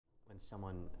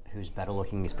someone who's better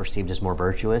looking is perceived as more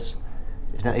virtuous.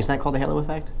 Isn't that called the halo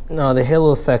effect? No, the halo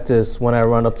effect is when I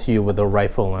run up to you with a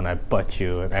rifle and I butt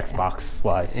you an Xbox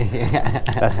Live. Yeah.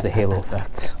 That's the halo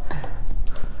effect.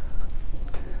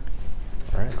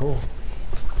 All right, cool.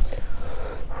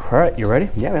 All right, you ready?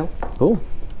 Yeah, man. Cool.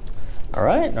 All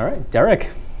right,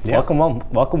 Derek. Yeah. Welcome.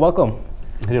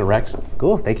 How you doing, Rex?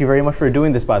 Cool. Thank you very much for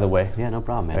doing this, by the way. Yeah, no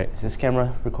problem, man. All right, is this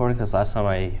camera recording? Because last time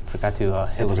I forgot to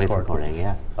hit It's record. recording,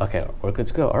 yeah. Okay, we're good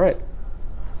to go. All right.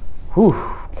 Whew.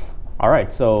 All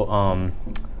right, so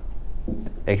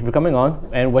thank you for coming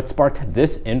on. And what sparked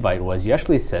this invite was you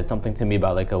actually said something to me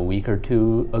about like a week or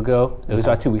two ago. It was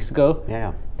about 2 weeks ago.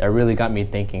 Yeah. That really got me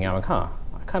thinking. I'm like, I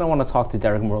kind of want to talk to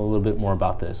Derek a little bit more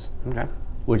about this. Okay.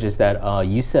 Which is that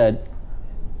you said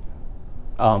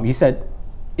you said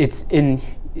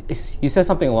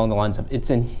something along the lines of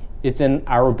it's in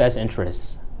our best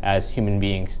interests as human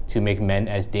beings to make men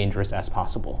as dangerous as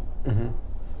possible. Mm-hmm.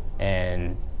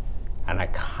 And I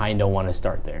kind of want to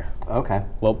start there. Okay.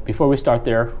 Well, before we start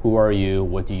there, who are you?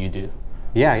 What do you do?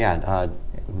 Yeah.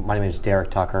 My name is Derek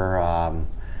Tucker.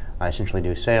 I essentially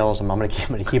do sales. I'm gonna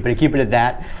keep it at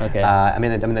that. Okay. I'm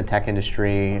in the tech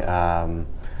industry.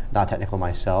 Not technical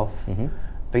myself. Mm-hmm.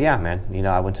 But yeah, man,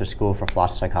 I went to school for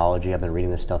philosophy psychology. I've been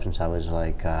reading this stuff since I was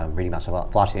reading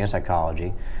about philosophy and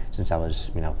psychology since I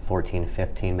was 14,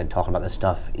 15. Been talking about this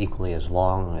stuff equally as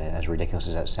long, as ridiculous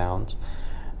as that sounds.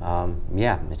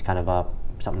 Yeah, it's kind of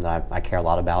something that I care a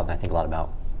lot about and I think a lot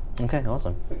about. Okay,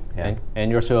 awesome. Yeah. And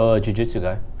you're also a jiu-jitsu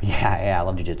guy. Yeah, I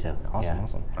love jiu-jitsu.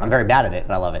 Awesome. I'm very bad at it,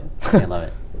 but I love it. I love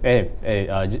it. Hey,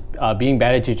 being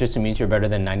bad at jiu-jitsu means you're better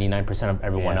than 99% of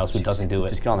everyone else who doesn't do it.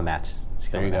 Just get on the mats.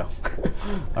 There you go.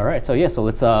 All right, so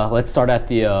let's start at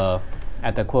the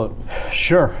quote.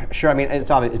 Sure. I mean,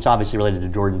 it's obviously related to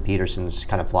Jordan Peterson's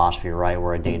kind of philosophy, right?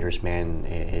 Where a dangerous man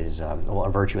is, a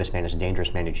virtuous man is a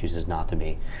dangerous man who chooses not to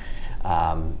be.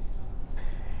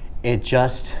 It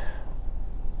just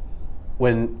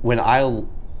when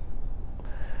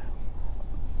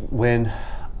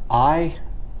I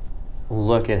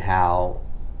look at how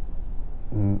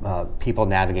people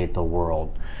navigate the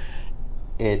world,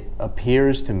 it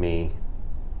appears to me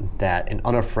that an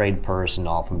unafraid person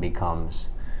often becomes.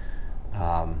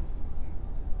 I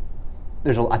think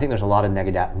there's a lot of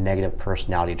negative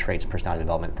personality traits, personality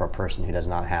development for a person who does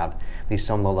not have at least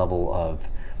some low level of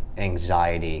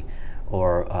anxiety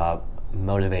or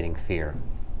motivating fear,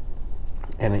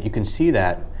 and you can see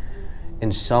that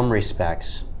in some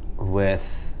respects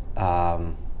with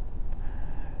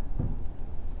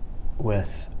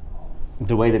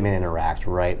the way that men interact,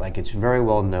 right? Like, it's very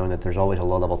well known that there's always a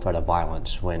low-level threat of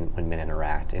violence when men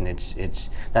interact, and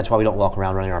that's why we don't walk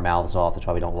around running our mouths off. That's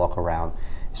why we don't walk around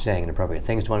saying inappropriate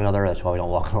things to one another. That's why we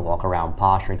don't walk around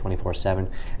posturing 24/7.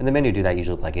 And the men who do that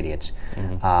usually look like idiots.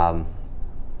 Mm-hmm.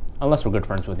 Unless we're good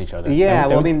friends with each other. Yeah,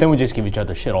 then we just give each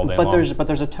other shit all day long. But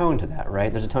there's a tone to that,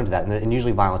 right? There's a tone to that, and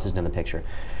usually violence isn't in the picture.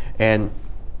 And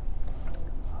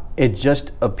it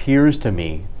just appears to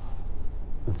me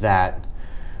that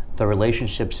the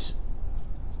relationships,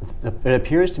 it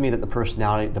appears to me that the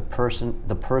personality,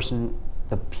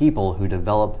 the people who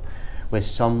develop with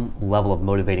some level of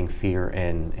motivating fear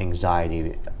and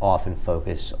anxiety often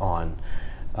focus on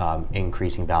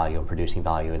increasing value and producing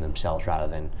value in themselves rather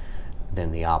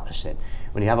than the opposite.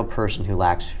 When you have a person who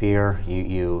lacks fear,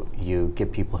 you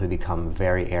get people who become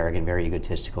very arrogant, very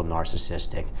egotistical,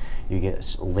 narcissistic. You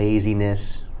get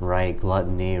laziness, right?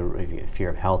 Gluttony, fear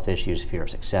of health issues, fear of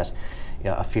success,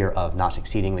 a fear of not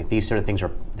succeeding. Like, these sort of things are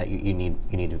that you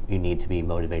need to be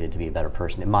motivated to be a better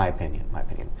person, in my opinion.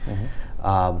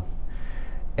 Mm-hmm.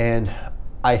 And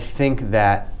I think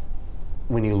that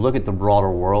when you look at the broader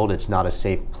world, it's not a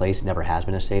safe place. It never has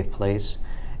been a safe place.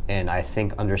 And I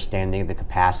think understanding the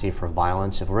capacity for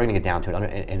violence, if we're going to get down to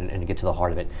it and get to the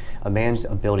heart of it, a man's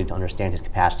ability to understand his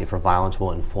capacity for violence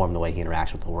will inform the way he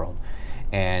interacts with the world.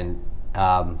 And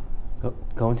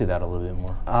go into that a little bit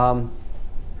more.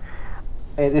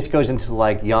 This goes into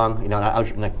like Jung, I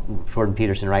was like Jordan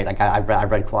Peterson, right? Like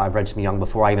I've read some Jung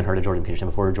before I even heard of Jordan Peterson,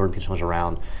 before Jordan Peterson was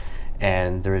around.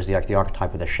 And there is the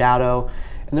archetype of the shadow.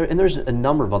 And there's a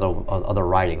number of other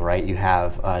writing, right? You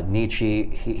have Nietzsche.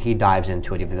 He dives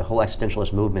into it. The whole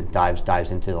existentialist movement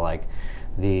dives into like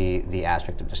the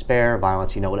aspect of despair,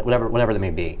 violence, whatever that may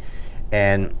be.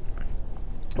 And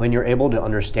when you're able to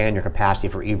understand your capacity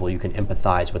for evil, you can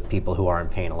empathize with people who are in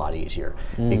pain a lot easier.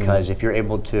 Because if you're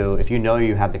able to, if you know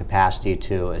you have the capacity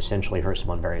to essentially hurt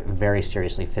someone very, very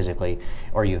seriously physically,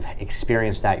 or you've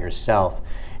experienced that yourself,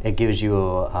 it gives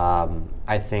you,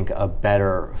 I think, a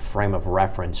better frame of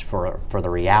reference for the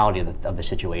reality of the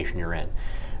situation you're in.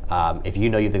 If you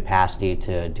know you have the capacity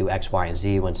to do X, Y, and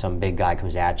Z when some big guy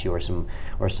comes at you, or some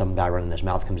guy running his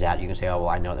mouth comes at you, you can say, oh, well,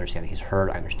 I know, understand that he's hurt.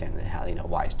 I understand that how,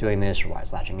 why he's doing this or why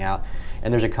he's lashing out,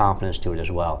 and there's a confidence to it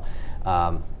as well.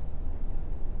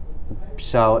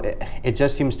 So it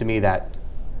just seems to me that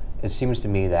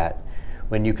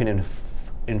when you can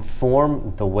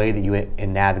inform the way that you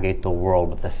navigate the world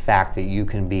with the fact that you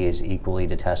can be as equally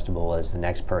detestable as the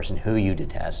next person who you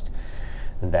detest,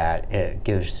 that it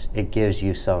gives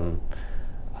you some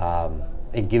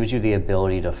it gives you the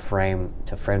ability to frame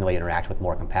the way you interact with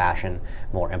more compassion,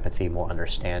 more empathy, more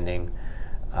understanding.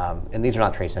 And these are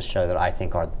not traits necessarily that I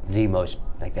think are the most,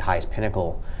 like, the highest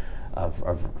pinnacle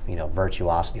of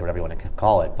virtuosity, or whatever you want to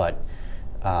call it, but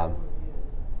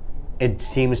it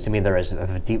seems to me there is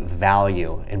a deep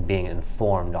value in being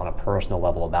informed on a personal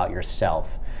level about yourself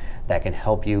that can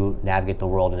help you navigate the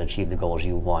world and achieve the goals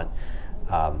you want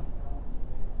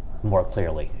more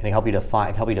clearly, and help you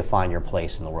define your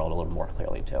place in the world a little more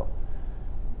clearly too.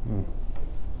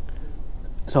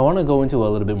 So I want to go into a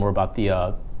little bit more about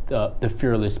the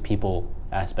fearless people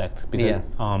aspect, because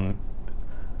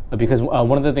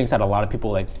one of the things that a lot of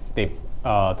people that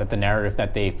the narrative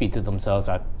that they feed to themselves,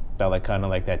 that kind of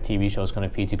like that TV shows kind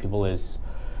of feed to people, is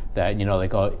that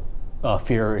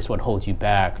fear is what holds you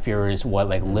back, fear is what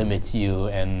limits you,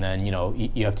 and then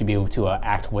you have to be able to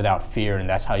act without fear, and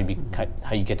that's how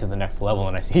you get to the next level.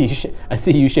 And I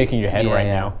see you shaking your head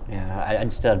now. Yeah, I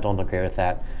just don't agree with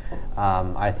that.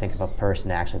 I think if a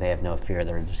person actually they have no fear,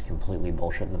 they're just completely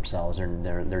bullshitting themselves, and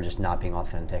they're just not being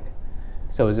authentic.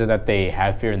 So is it that they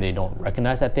have fear and they don't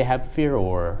recognize that they have fear,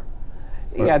 or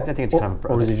I think it's kind of.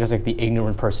 Or is it just like the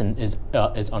ignorant person is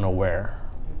unaware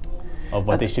of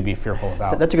what they should be fearful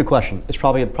about? That's a good question. It's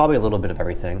probably a little bit of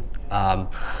everything.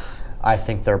 I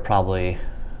think they're probably,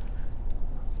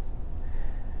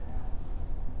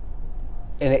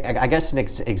 and I guess an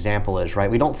example is, right,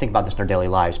 we don't think about this in our daily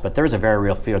lives, but there is a very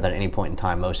real fear that at any point in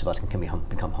time most of us can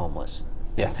become homeless.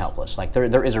 Yes. And helpless. Like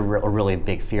there is a really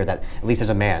big fear that, at least as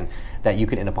a man, that you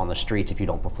could end up on the streets if you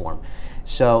don't perform.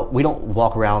 So we don't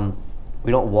walk around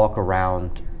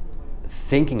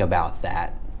thinking about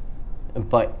that,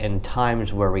 but in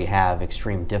times where we have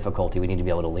extreme difficulty, we need to be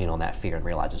able to lean on that fear and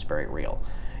realize it's very real,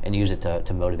 and use it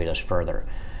to motivate us further.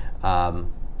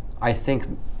 I think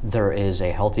there's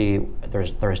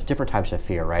different types of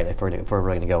fear, right? If we're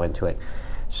really going to go into it,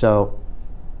 so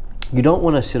you don't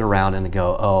want to sit around and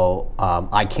go,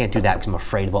 I can't do that because I'm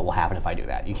afraid of what will happen if I do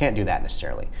that. You can't do that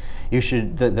necessarily. You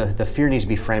should. The fear needs to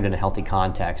be framed in a healthy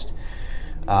context.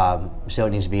 So it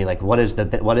needs to be like, what is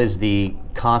the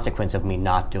consequence of me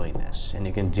not doing this? And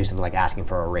you can do something like asking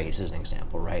for a raise as an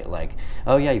example, right? Like,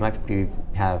 oh yeah, you might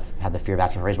have had the fear of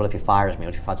asking for a raise. What if he fires me?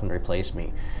 What if you find someone to replace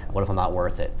me? What if I'm not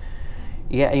worth it?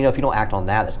 Yeah, if you don't act on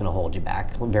that, that's going to hold you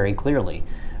back very clearly.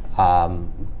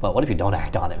 But what if you don't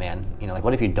act on it, man?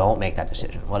 What if you don't make that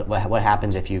decision? What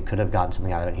happens if you could have gotten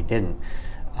something out of it and you didn't?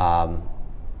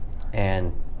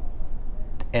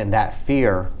 And that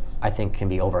fear, I think, can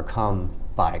be overcome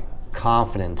by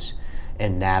confidence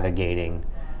in navigating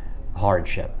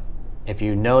hardship. If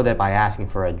you know that by asking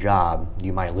for a job,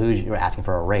 you might lose, you're asking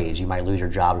for a raise, you might lose your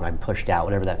job, you might be pushed out,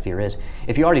 whatever that fear is.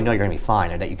 If you already know you're going to be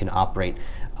fine, or that you can operate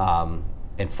and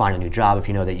find a new job, if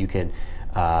you know that you can,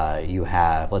 you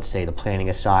have, let's say, the planning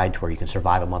aside to where you can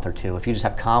survive a month or two. If you just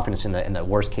have confidence in the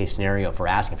worst case scenario for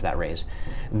asking for that raise,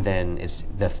 then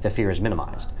the fear is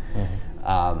minimized.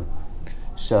 Mm-hmm.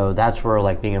 So that's where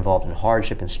being involved in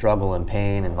hardship and struggle and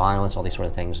pain and violence, all these sort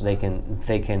of things, they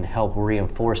can help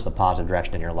reinforce the positive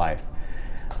direction in your life.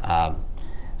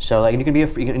 So you can be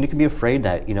afraid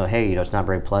that hey, it's not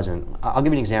very pleasant. I'll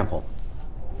give you an example.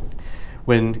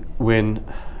 When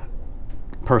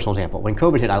personal example, when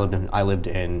COVID hit, I lived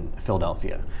in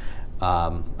Philadelphia. I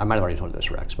might have already told you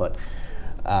this, Rex, but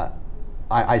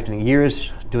I spent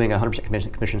years doing a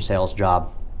 100% commission sales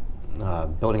job.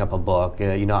 Building up a book,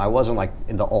 I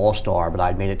wasn't the all-star, but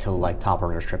I'd made it to top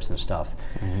earners trips and stuff.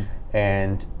 Mm-hmm.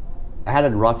 And I had a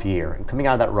rough year. And coming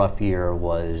out of that rough year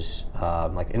was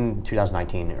in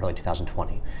 2019, early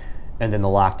 2020, and then the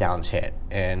lockdowns hit,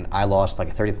 and I lost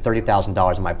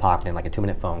 $30,000 in my pocket in a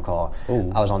 2-minute phone call.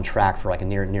 Ooh. I was on track for a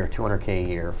near $200K a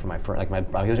year for my first, it was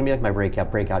gonna be my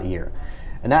breakout year,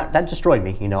 and that destroyed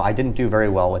me. I didn't do very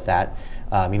well with that.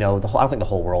 I don't think the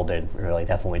whole world did really at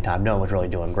that point in time. No one was really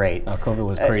doing great. COVID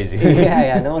was crazy.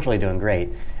 yeah, no one's really doing great.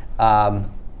 But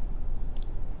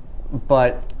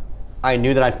I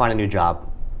knew that I'd find a new job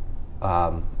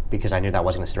because I knew that I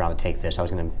wasn't going to sit around and take this. I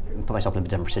was going to put myself in a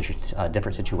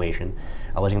different situation.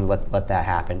 I wasn't going to let that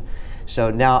happen.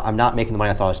 So now I'm not making the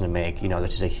money I thought I was going to make.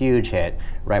 This is a huge hit,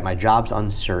 right? My job's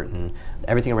uncertain.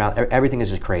 Everything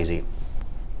is just crazy.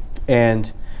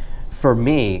 And for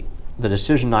me, the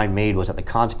decision I made was that the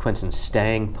consequence in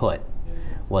staying put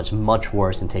was much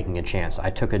worse than taking a chance. I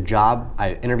took a job,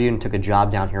 I interviewed and took a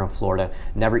job down here in Florida,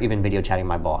 never even video chatting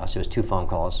my boss. It was 2 phone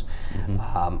calls.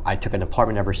 I took an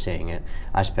apartment, never seeing it.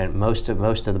 I spent most of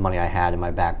the money I had in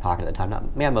my back pocket at the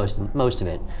time, most of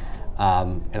it.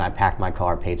 And I packed my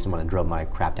car, paid someone, and drove my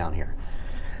crap down here.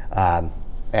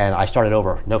 And I started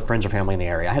over, no friends or family in the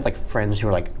area. I had like friends who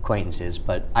were like acquaintances,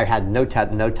 but I had no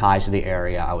ties to the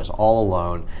area. I was all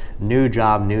alone, new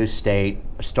job, new state,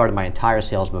 started my entire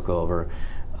sales book over.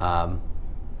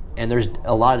 And there's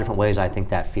a lot of different ways I think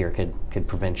that fear could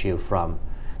prevent you from,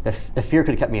 the fear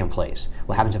could have kept me in place.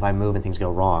 What happens if I move and things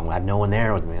go wrong? I have no one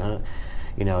there with me.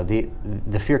 You know,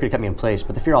 the fear could have kept me in place,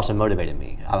 but the fear also motivated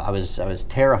me. I was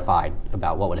terrified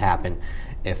about what would happen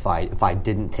if I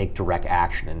didn't take direct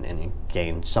action and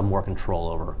gain some more control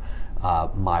over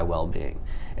my well-being.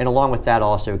 And along with that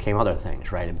also came other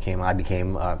things, right? I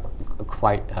became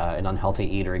quite an unhealthy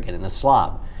eater, again, and a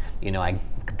slob. You know, I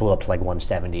blew up to like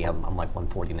 170. I'm like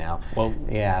 140 now. Well,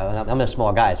 yeah, I'm a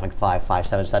small guy. It's like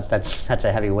 5'7". So that's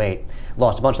a heavy weight.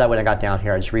 Lost a bunch of that when I got down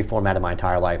here. I just reformatted my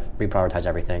entire life, reprioritized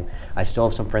everything. I still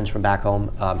have some friends from back home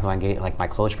who I engage, like my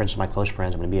close friends. I'm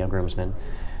going to be a groomsman.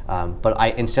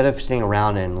 But instead of sitting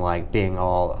around and like being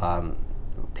all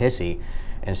pissy,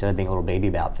 and instead of being a little baby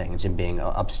about things and being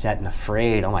upset and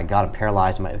afraid, oh my God, I'm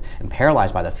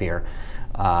paralyzed by the fear.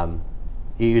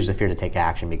 You use the fear to take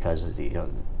action, because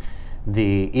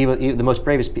the most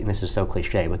bravest, and this is so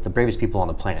cliche, but the bravest people on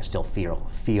the planet still feel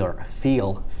fear,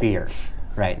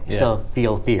 right? Yeah. Still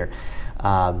feel fear.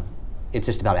 It's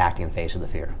just about acting in the face of the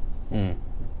fear. You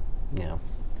know.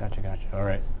 Gotcha. All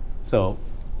right. So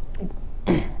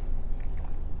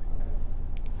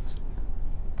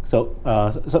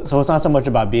it's not so much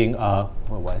about being.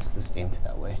 Why is this aimed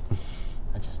that way?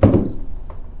 I just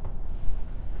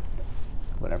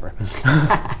whatever.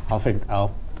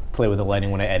 I'll play with the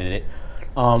lighting when I edit it.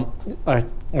 All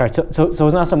right. So it's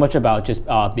not so much about just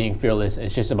being fearless.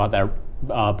 It's just about that,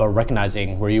 about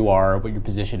recognizing where you are, what your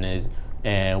position is,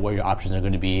 and what your options are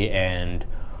going to be, and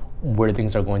where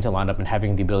things are going to line up, and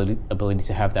having the ability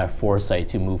to have that foresight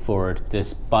to move forward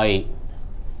despite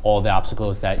all the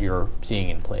obstacles that you're seeing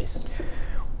in place.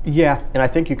 Yeah, and I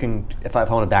think you can, if I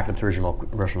want to back up to the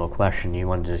original question, you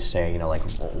wanted to say, you know, like,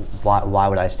 why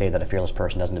would I say that a fearless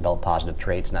person doesn't develop positive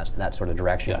traits and that sort of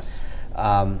direction? Yes.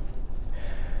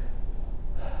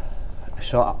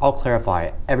 So I'll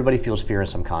clarify. Everybody feels fear in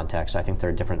some context. I think there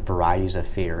are different varieties of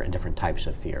fear and different types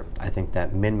of fear. I think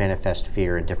that men manifest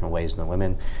fear in different ways than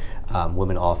women.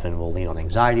 Women often will lean on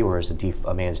anxiety, whereas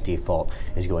a man's default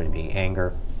is going to be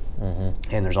anger.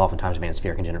 And there's oftentimes a man's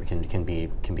fear can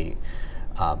be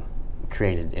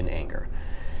created in anger.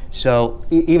 So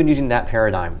even using that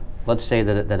paradigm, let's say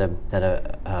that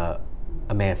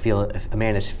a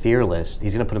man is fearless.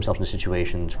 He's going to put himself into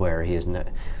situations where he is not.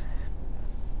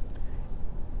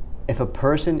 If a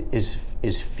person is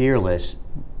fearless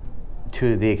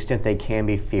to the extent they can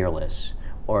be fearless,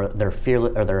 or they're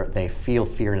fearless, or they feel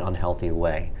fear in an unhealthy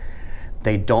way,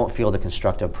 they don't feel the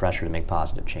constructive pressure to make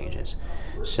positive changes.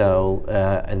 So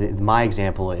my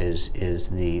example is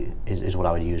what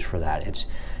I would use for that. It's,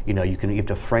 you know, you have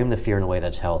to frame the fear in a way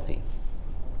that's healthy.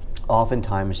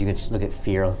 Oftentimes you can just look at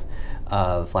fear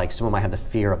of like someone might have the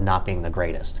fear of not being the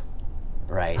greatest,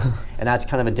 right? And that's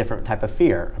kind of a different type of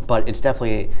fear, but it's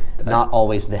definitely not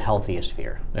always the healthiest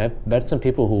fear. I've met some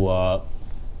people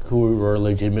who were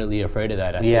legitimately afraid of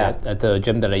that. At the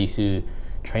gym that I used to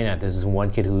train at, there's this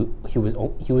one kid who he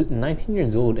was 19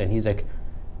 years old, and he's like,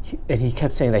 he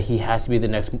kept saying that he has to be the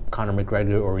next Conor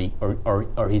McGregor,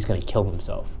 or he's gonna kill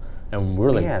himself. And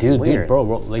we're like, dude, bro,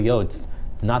 like, yo, it's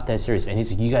not that serious. And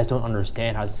he's like, you guys don't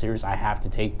understand how serious I have to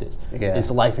take this. Yeah. It's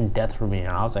life and death for me. And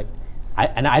I was like,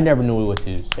 I never knew what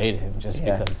to say to him, just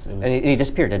because it was. And he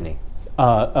disappeared, didn't he?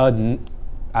 I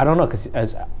don't know, because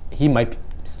as he might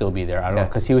still be there. I don't know,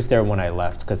 because he was there when I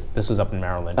left, because this was up in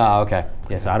Maryland. Oh, okay.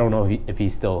 Yeah, so I don't know if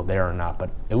he's still there or not,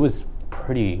 but it was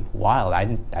pretty wild.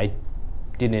 I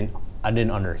didn't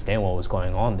understand what was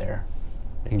going on there.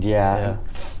 Yeah.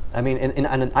 I mean,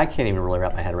 and I can't even really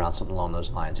wrap my head around something along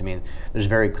those lines. I mean, there's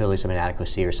very clearly some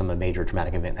inadequacy or some major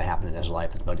traumatic event that happened in his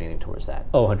life that's motivating towards that.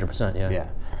 Oh, 100%, yeah.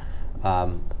 Yeah.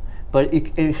 But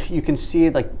you can see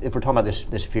it, like, if we're talking about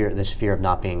this fear of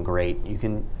not being great, you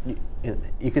can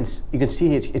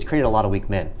see it's created a lot of weak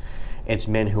men. It's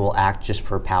men who will act just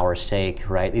for power's sake,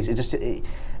 right?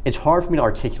 It's hard for me to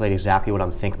articulate exactly what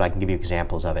I'm thinking, but I can give you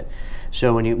examples of it.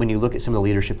 So when you look at some of the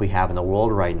leadership we have in the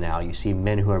world right now, you see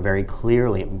men who are very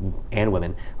clearly, and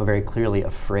women, who are very clearly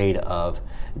afraid of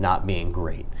not being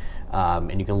great.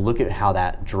 And you can look at how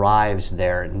that drives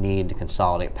their need to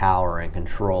consolidate power and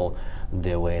control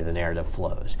the way the narrative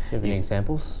flows. Do you have any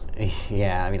examples?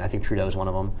 Yeah, I mean, I think Trudeau is one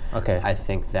of them. Okay. I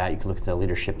think that you can look at the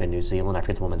leadership in New Zealand. I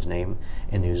forget the woman's name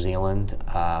in New Zealand.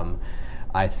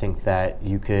 I think that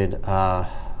you could,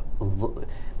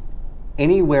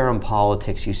 anywhere in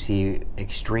politics you see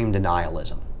extreme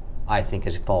denialism, I think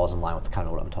falls in line with kind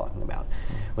of what I'm talking about.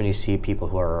 When you see people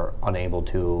who are unable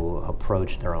to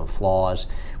approach their own flaws,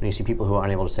 when you see people who are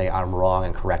unable to say, I'm wrong,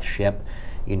 and correct ship,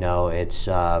 you know, it's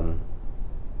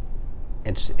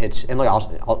and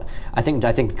look, I think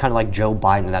kind of like Joe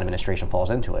Biden and that administration falls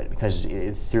into it, because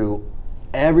through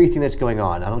everything that's going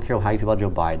on, I don't care how you feel about Joe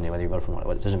Biden, whether you vote for one,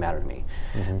 it doesn't matter to me.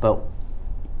 But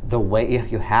the way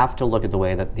you have to look at the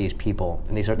way that these people,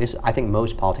 and I think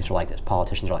most politics are like this.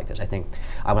 Politicians are like this. I think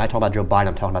when I talk about Joe Biden,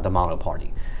 I'm talking about the mono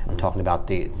party. I'm talking about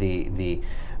the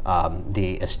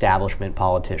establishment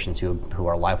politicians who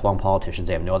are lifelong politicians.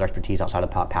 They have no other expertise outside of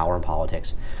power and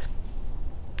politics.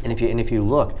 And if you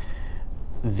look,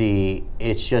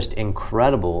 it's just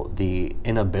incredible, the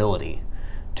inability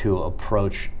to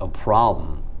approach a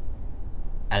problem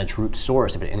at its root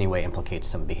source if it in any way implicates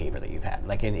some behavior that you've had.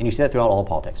 Like, and you see that throughout all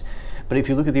politics. But if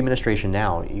you look at the administration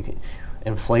now,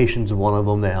 inflation's one of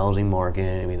them, the housing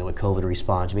market, I mean, the COVID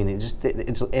response, I mean,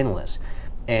 it's endless.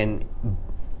 And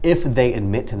if they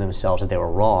admit to themselves that they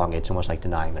were wrong, it's almost like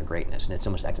denying their greatness, and it's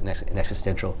almost an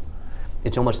existential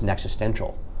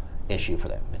issue for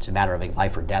them. It's a matter of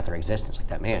life or death or existence, like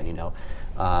that man, you know.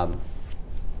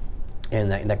 And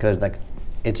that could, like,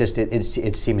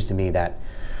 it seems to me that,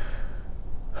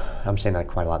 I'm saying that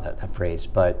quite a lot, that phrase,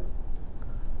 but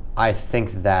I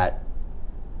think that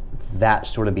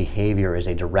sort of behavior is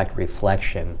a direct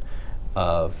reflection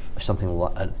of something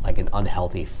like an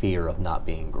unhealthy fear of not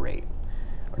being great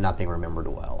or not being remembered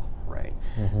well, right?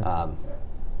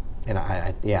 And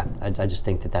I just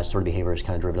think that sort of behavior is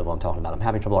kind of derivative of what I'm talking about. I'm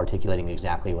having trouble articulating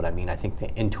exactly what I mean. I think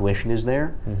the intuition is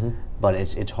there, but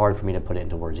it's hard for me to put it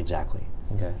into words exactly.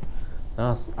 Okay.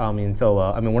 I mean,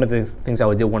 one of the things I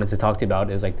wanted to talk to you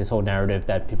about is like this whole narrative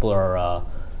that people are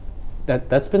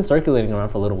that's been circulating around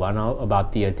for a little while now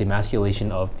about the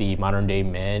demasculation of the modern day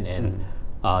man and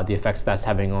the effects that's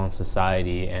having on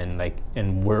society,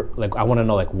 and where, like, I want to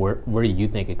know, like, where do you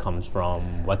think it comes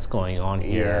from? What's going on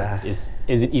here? Yeah.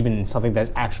 Is it even something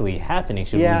that's actually happening?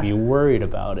 Should we be worried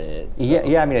about it? So.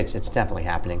 Yeah. I mean, it's definitely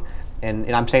happening.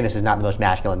 And I'm saying this is not the most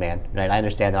masculine man, right? I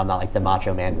understand that I'm not like the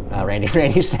macho man, Randy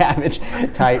Savage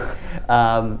type.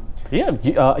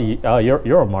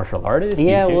 You're a martial artist.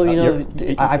 Yeah, well, you know,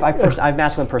 I've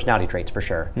masculine personality traits for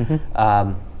sure.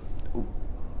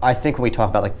 I think when we talk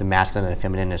about like the masculine and the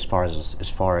feminine, as far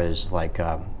as like,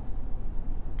 I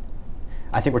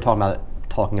think we're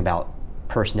talking about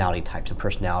personality types and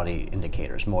personality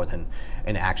indicators more than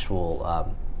an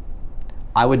actual.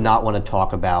 I would not want to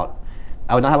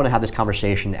have this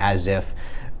conversation as if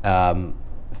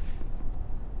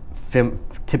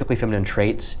typically feminine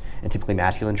traits and typically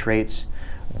masculine traits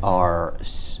are.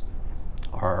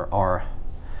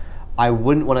 I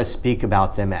wouldn't want to speak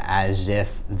about them as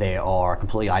if they are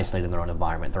completely isolated in their own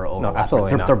environment. They're no,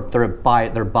 absolutely not. They're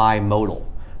bimodal,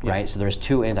 right? So there's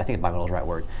two ends. I think bimodal is the right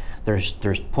word. There's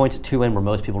points at two ends where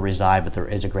most people reside, but there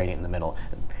is a gradient in the middle,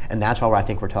 and that's why I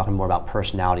think we're talking more about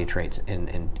personality traits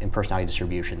and personality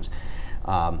distributions.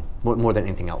 More than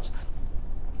anything else.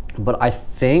 But I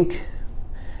think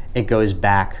it goes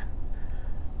back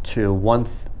to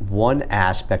one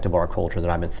aspect of our culture that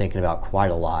I've been thinking about quite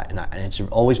a lot, and it's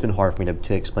always been hard for me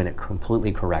to explain it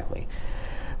completely correctly.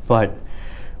 But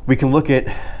we can look at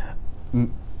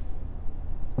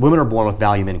women are born with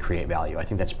value, men create value. I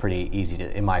think that's pretty easy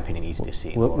to, in my opinion, easy to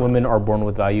see. Women are born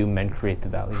with value, men create the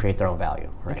value. Create their own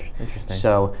value, right? Interesting.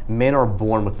 So men are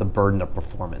born with the burden of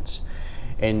performance.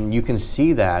 And you can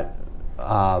see that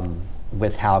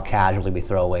with how casually we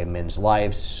throw away men's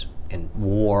lives in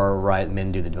war, right?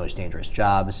 Men do the most dangerous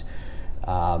jobs.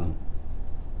 And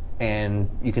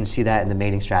you can see that in the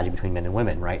mating strategy between men and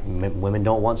women, right? Women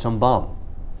don't want some bum.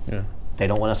 Yeah. They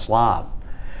don't want a slob.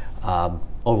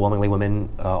 Overwhelmingly, women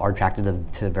are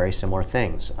attracted to very similar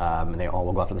things, and they all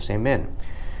will go after the same men.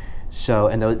 So,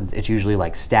 and it's usually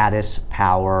like status,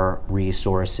 power,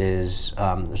 resources.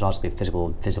 There's also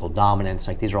physical dominance.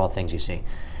 Like, these are all things you see.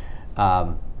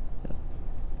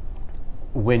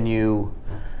 When you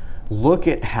look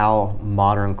at how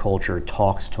modern culture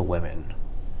talks to women,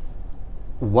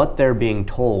 what they're being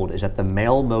told is that the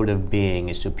male mode of being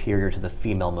is superior to the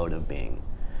female mode of being.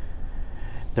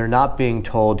 They're not being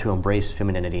told to embrace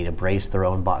femininity, to embrace their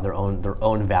own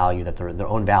value, their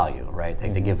own value, right?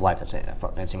 They give life.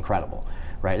 That's incredible,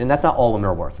 right? And that's not all women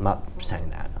are worth. I'm not saying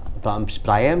that, but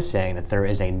I am saying that there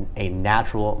is a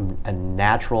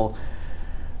natural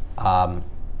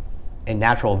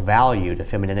value to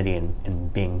femininity in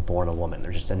being born a woman.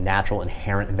 There's just a natural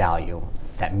inherent value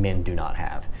that men do not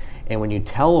have. And when you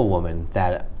tell a woman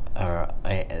that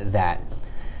that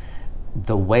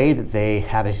the way that they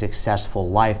have a successful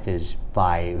life is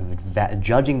by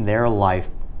judging their life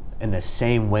in the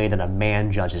same way that a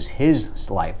man judges his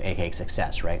life, aka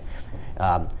success, right?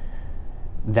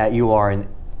 That you are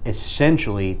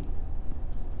essentially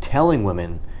telling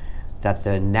women that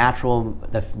the natural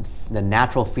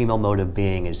female mode of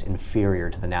being is inferior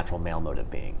to the natural male mode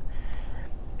of being.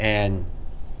 And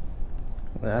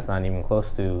that's not even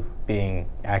close to being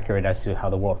accurate as to how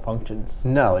the world functions.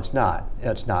 No, it's not.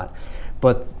 It's not.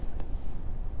 But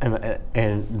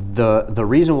and the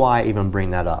reason why I even bring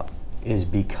that up is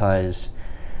because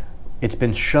it's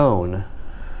been shown,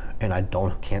 and I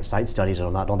can't cite studies, and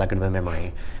I'm not that good of a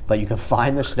memory, but you can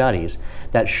find the studies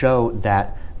that show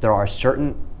that there are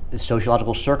certain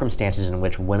sociological circumstances in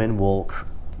which women will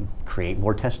create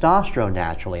more testosterone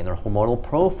naturally, and their hormonal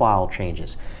profile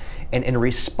changes. And in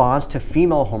response to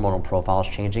female hormonal profiles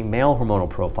changing, male hormonal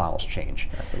profiles change.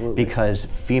 Absolutely. Because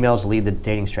females lead the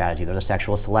dating strategy. They're the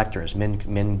sexual selectors. Men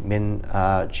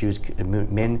choose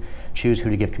who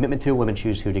to give commitment to. Women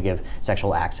choose who to give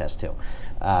sexual access to.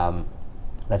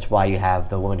 That's why you have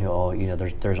the woman who,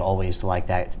 there's always like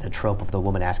that, the trope of the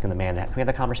woman asking the man, "Can we have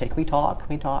the conversation? Can we talk? Can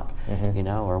we talk?" Mm-hmm.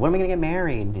 Or when are we going to get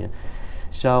married?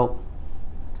 So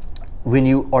when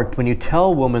you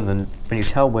tell women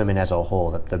as a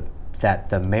whole that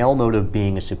the male mode of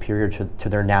being is superior to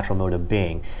their natural mode of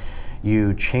being,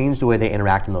 you change the way they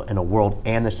interact in a world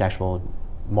and the sexual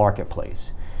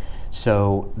marketplace.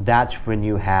 So that's when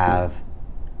you have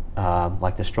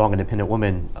like the strong independent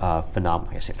woman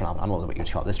phenomenon. I say phenomenon. I don't know what you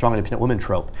would call it. The strong independent woman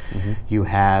trope. Mm-hmm. You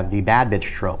have the bad bitch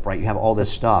trope, right? You have all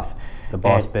this stuff. The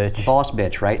boss bitch. Boss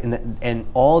bitch, right? And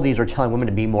all these are telling women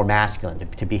to be more masculine,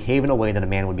 to behave in a way that a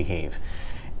man would behave.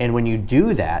 And when you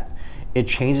do that, it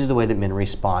changes the way that men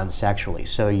respond sexually.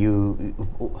 So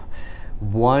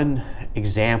one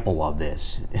example of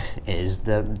this is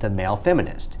the male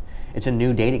feminist. It's a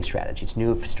new dating strategy. It's a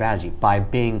new strategy by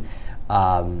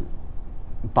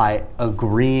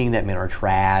agreeing that men are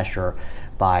trash, or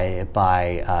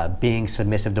by being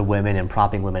submissive to women and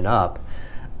propping women up.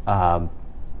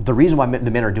 The reason why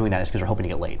the men are doing that is because they're hoping to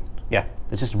get laid. Yeah,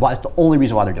 it's the only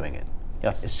reason why they're doing it.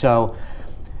 Yes. So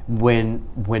when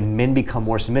men become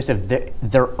more submissive,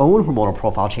 their own hormonal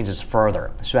profile changes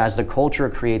further. So as the culture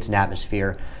creates an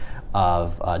atmosphere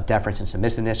of deference and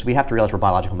submissiveness, we have to realize we're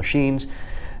biological machines,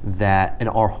 and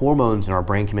our hormones and our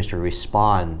brain chemistry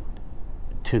respond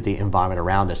to the environment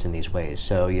around us in these ways.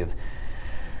 So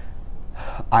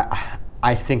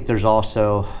I think there's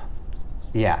also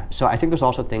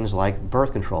things like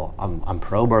birth control. I'm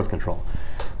pro birth control.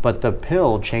 But the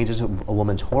pill changes a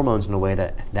woman's hormones in a way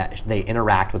that they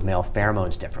interact with male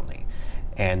pheromones differently.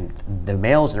 And the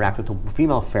males interact with the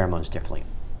female pheromones differently.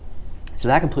 So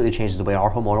that completely changes the way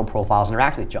our hormonal profiles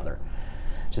interact with each other.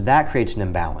 So that creates an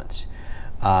imbalance.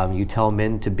 You tell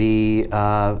men to be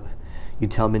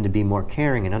more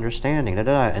caring and understanding,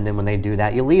 and then when they do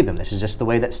that, you leave them. This is just the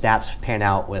way that stats pan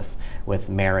out with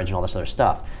marriage and all this other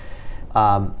stuff.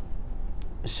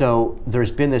 So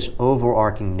there's been this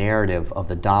overarching narrative of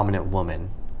the dominant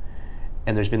woman,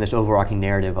 and there's been this overarching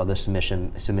narrative of the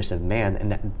submissive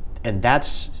man, and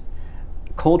that's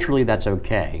culturally that's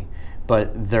okay,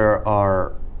 but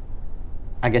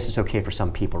I guess it's okay for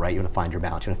some people, right? You want to find your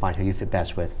balance. You want to find who you fit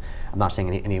best with. I'm not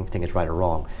saying anything is right or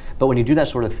wrong, but when you do that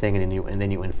sort of thing and then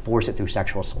you enforce it through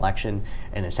sexual selection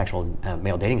and in sexual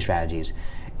male dating strategies,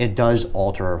 it does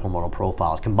alter hormonal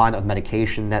profiles. Combine that with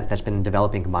medication that's been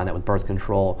developing, combine that with birth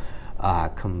control,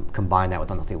 combine that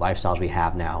with unhealthy lifestyles we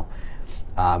have now,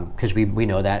 because we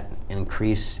know that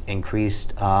increased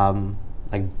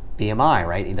like BMI,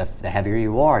 right? The heavier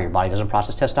you are, your body doesn't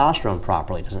process testosterone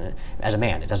properly. As a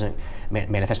man, it doesn't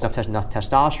manifest enough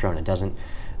testosterone. It doesn't,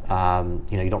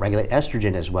 you don't regulate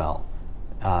estrogen as well.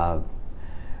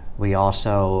 We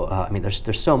also,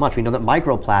 there's so much. We know that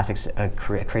microplastics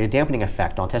create a dampening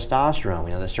effect on testosterone.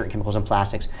 We know that certain chemicals in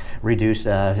plastics reduce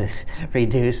the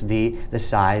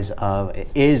size of,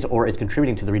 or it's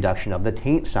contributing to the reduction of the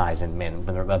taint size in men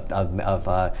when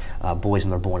of boys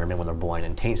when they're born or men when they're born.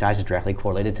 And taint size is directly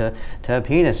correlated to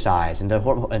penis size and to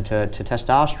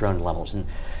testosterone levels. And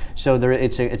so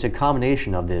it's a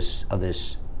combination of this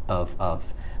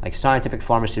like scientific,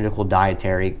 pharmaceutical,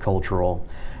 dietary, cultural.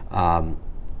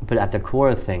 But at the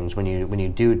core of things, when you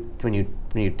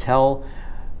tell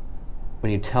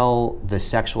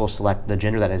the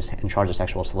gender that is in charge of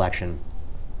sexual selection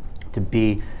to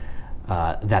be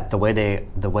that the way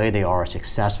they are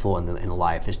successful in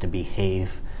life is to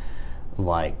behave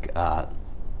like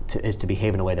is to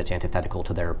behave in a way that's antithetical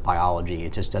to their biology.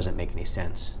 It just doesn't make any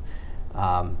sense.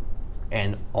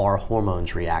 And our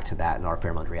hormones react to that, and our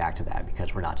pheromones react to that,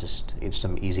 because we're not just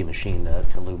some easy machine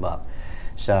to lube up.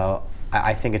 So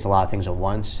I think it's a lot of things at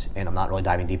once, and I'm not really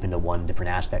diving deep into one different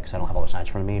aspect because I don't have all the science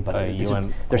in front of me. But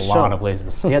there's a lot of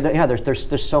places.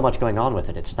 There's so much going on with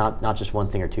it. It's not just one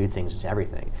thing or two things. It's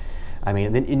everything. I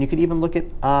mean, and you could even look at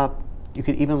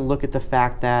the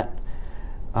fact that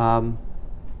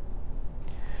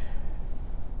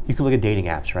you can look at dating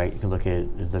apps, right? You can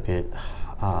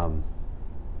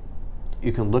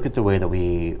look at the way that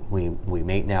we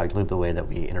mate now. You can look at the way that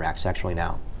we interact sexually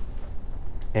now.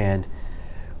 And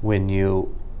when the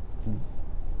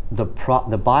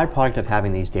byproduct of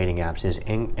having these dating apps is,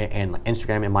 and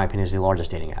Instagram, in my opinion, is the largest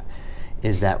dating app,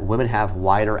 is that women have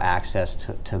wider access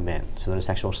to men. So they're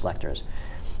sexual selectors.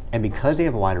 And because they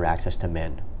have wider access to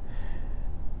men,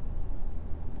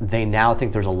 they now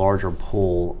think there's a larger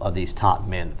pool of these top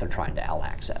men that they're trying to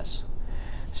out-access.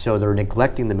 So they're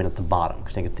neglecting the men at the bottom,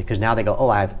 because now they go, oh,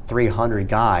 I have 300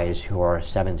 guys who are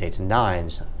 7s, 8s, and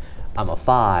 9s. I'm a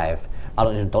 5. I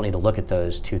don't need to look at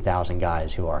those 2,000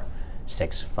 guys who are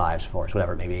 6, 5s, 4s,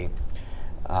 whatever it may be.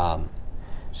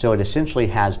 So it essentially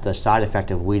has the side effect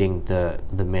of weeding the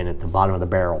men at the bottom of the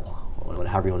barrel,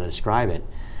 however you want to describe it,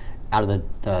 out of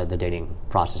the dating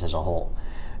process as a whole.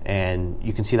 And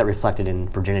you can see that reflected in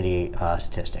virginity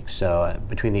statistics. So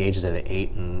between the ages of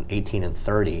 18 and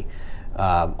 30,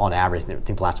 on average, I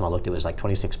think the last time I looked, it was like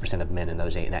 26% of men in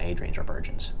that age range are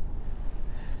virgins.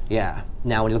 Yeah.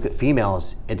 Now, when you look at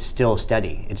females, it's still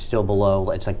steady. It's still below.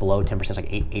 It's like below 10%. It's like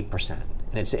 8%,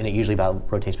 and it usually about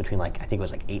rotates between, like, I think it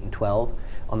was like 8 and 12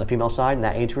 on the female side in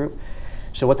that age group.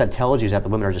 So what that tells you is that the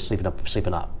women are just sleeping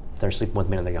up. They're sleeping with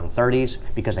men in their young 30s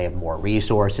because they have more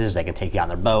resources. They can take you out in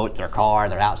their boat, their car,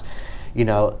 their house, you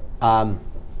know.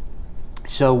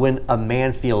 So when a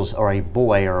man feels, or a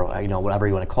boy, or whatever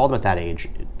you want to call them at that age,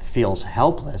 feels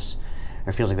helpless,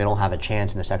 or feels like they don't have a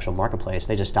chance in the sexual marketplace,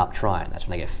 they just stop trying. That's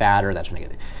when they get fatter. That's when they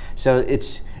get. So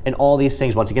it's, and all these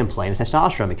things once again play into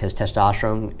testosterone, because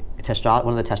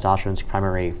one of the testosterone's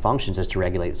primary functions is to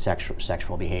regulate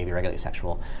sexual behavior, regulate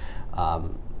sexual,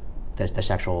 the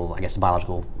sexual, I guess, the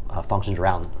biological functions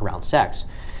around sex.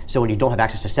 So when you don't have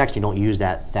access to sex, you don't use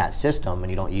that system,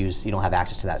 and you don't have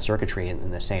access to that circuitry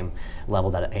in the same level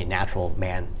that a natural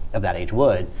man of that age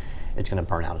would. It's going to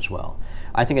burn out as well.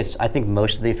 I think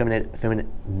most of the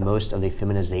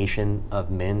feminization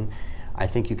of men, I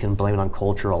think you can blame it on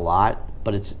culture a lot,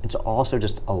 but it's also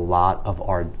just a lot of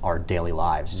our daily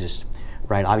lives. It's just,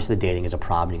 right? Obviously, the dating is a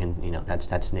problem, and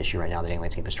that's an issue right now. The dating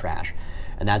landscape is trash,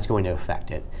 and that's going to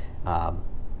affect it.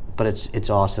 But it's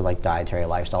also like dietary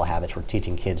lifestyle habits. We're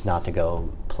teaching kids not to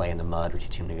go play in the mud. We're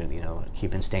teaching them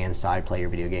to stay inside, play your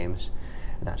video games,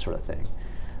 and that sort of thing.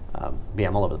 Yeah,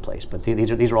 I'm all over the place. But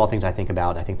these are all things I think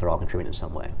about. I think they're all contributing in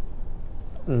some way.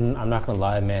 I'm not gonna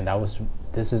lie, man.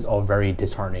 This is all very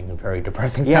disheartening and very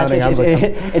depressing sounding.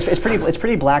 It's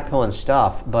pretty black pilling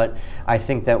stuff. But I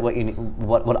think that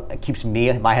what keeps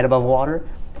my head above water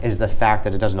is the fact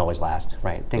that it doesn't always last,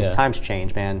 right? Times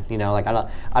change, man. Like I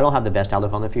don't have the best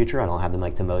outlook on the future. I don't have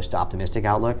the most optimistic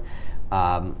outlook.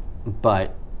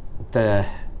 But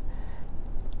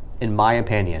in my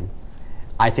opinion,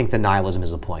 I think the nihilism is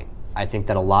the point. I think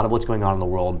that a lot of what's going on in the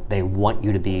world, they want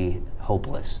you to be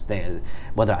hopeless.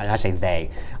 Whether I say they,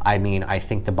 I mean I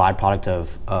think the byproduct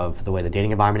of the way the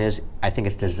dating environment is, I think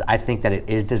that it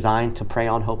is designed to prey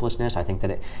on hopelessness. I think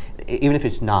that even if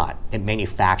it's not, it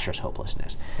manufactures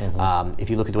hopelessness. Mm-hmm.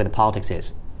 If you look at the way the politics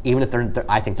is, even if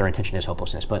I think their intention is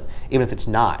hopelessness, but even if it's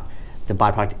not, the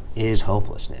byproduct is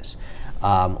hopelessness.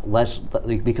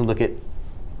 We can look at.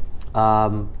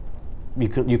 You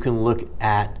can look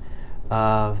at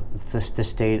the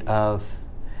state of,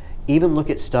 even look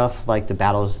at stuff like the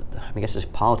battles. I guess it's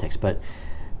politics, but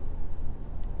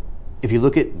if you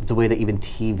look at the way that even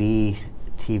TV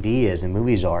is and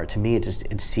movies are, to me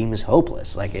it seems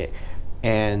hopeless.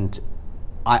 And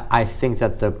I think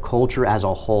that the culture as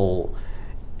a whole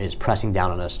is pressing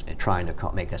down on us, trying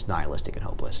to make us nihilistic and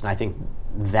hopeless. And I think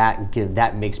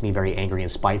that makes me very angry and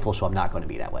spiteful. So I'm not going to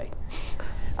be that way.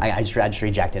 I just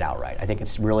reject it outright. I think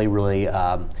it's really, really.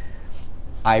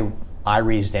 I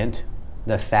resent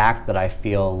the fact that I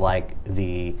feel like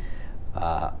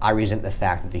I resent the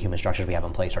fact that the human structures we have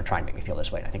in place are trying to make me feel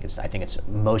this way. I think it's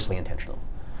mostly intentional.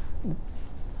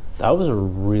 That was a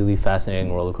really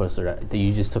fascinating roller coaster that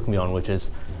you just took me on, which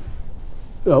is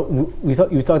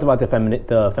You talked about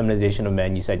the feminization of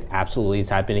men. You said absolutely it's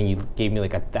happening. You gave me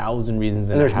like 1,000 reasons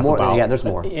and there's a half more. about. Yeah, there's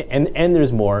more. And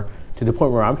there's more, to the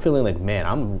point where I'm feeling like, man,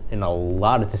 I'm in a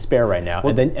lot of despair right now.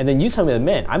 Well, and then you tell me that,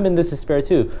 man, I'm in this despair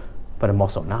too, but I'm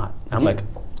also not. I'm like,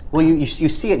 well, you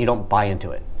see it and you don't buy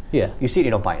into it. Yeah. You see it,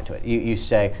 you don't buy into it. You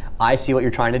say, I see what you're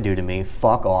trying to do to me.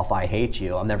 Fuck off. I hate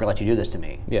you. I'll never let you do this to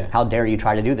me. Yeah. How dare you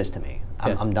try to do this to me?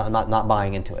 I'm not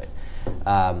buying into it.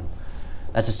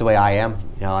 That's just the way I am.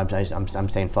 You know, I'm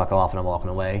saying fuck off and I'm walking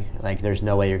away. Like, there's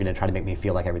no way you're going to try to make me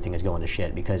feel like everything is going to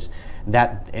shit, because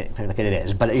it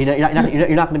is. But you're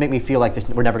not going to make me feel like this,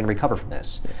 we're never going to recover from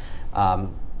this.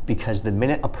 Because the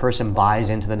minute a person buys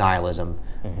into the nihilism,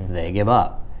 they give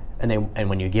up. And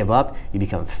when you give up, you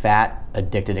become fat,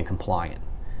 addicted, and compliant.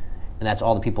 And that's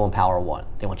all the people in power want.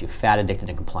 They want you fat, addicted,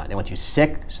 and compliant. They want you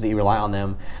sick so that you rely on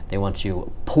them. They want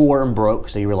you poor and broke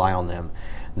so you rely on them.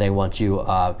 They want you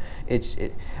and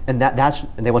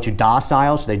they want you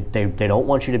docile, so they don't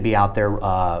want you to be out there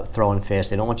throwing fists.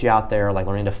 They don't want you out there like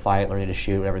learning to fight, learning to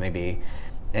shoot, whatever it may be.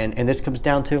 And this comes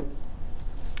down to,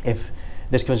 if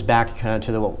this comes back kind of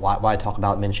to why I talk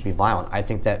about men should be violent. I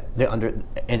think that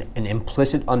an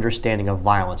implicit understanding of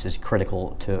violence is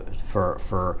critical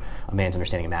for a man's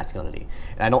understanding of masculinity.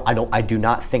 And I do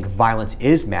not think violence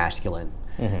is masculine.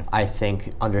 I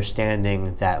think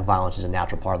understanding that violence is a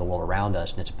natural part of the world around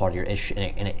us, and it's a part of your issue,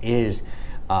 and it is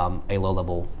a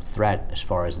low-level threat as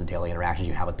far as the daily interactions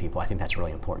you have with people. I think that's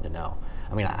really important to know.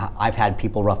 I mean, I've had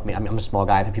people rough me. I'm a small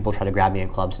guy. I've had people try to grab me in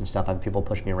clubs and stuff. I've had people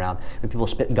push me around. I've had people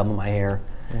spit gum in my hair.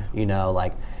 Yeah. You know,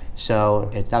 like, so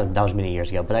that was many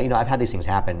years ago. But I've had these things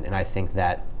happen, and I think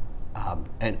that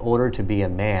in order to be a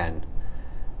man,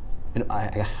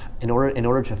 in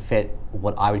order to fit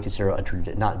what I would consider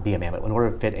not be a man, but in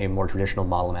order to fit a more traditional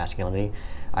model of masculinity,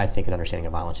 I think an understanding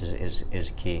of violence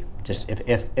is key. Just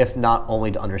if not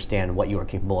only to understand what you are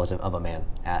capable of a man,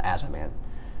 as a man,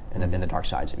 and then the dark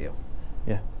sides of you.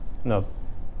 Yeah, no,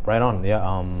 right on.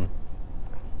 Yeah,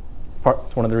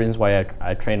 it's one of the reasons why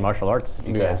I train martial arts,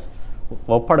 because,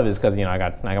 well, part of it is because I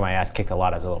got my ass kicked a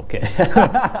lot as a little kid.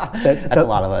 That's a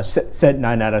lot of us. Said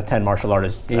 9 out of 10 martial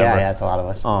artists. Yeah, ever. Yeah, that's a lot of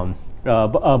us.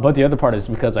 But the other part is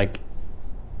because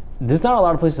there's not a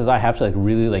lot of places I have to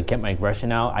really get my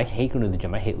aggression out. I hate going to the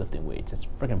gym. I hate lifting weights. It's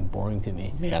freaking boring to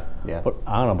me. Yeah. But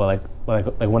I don't know.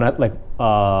 But when I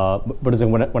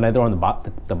throw on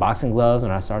the boxing gloves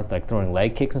and I start throwing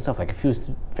leg kicks and stuff, it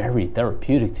feels very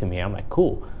therapeutic to me. I'm like,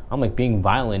 cool. I'm being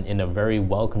violent in a very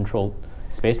well controlled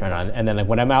space right now. And then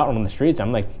when I'm out on the streets,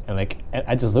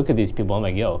 I just look at these people. I'm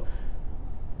like, yo.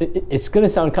 It's gonna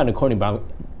sound kind of corny,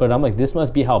 but I'm like, this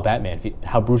must be how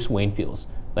how Bruce Wayne feels.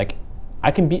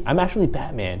 I'm actually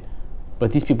Batman,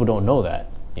 but these people don't know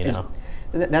that, you know.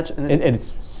 And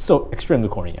it's so extremely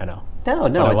corny, I know.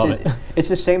 No, it's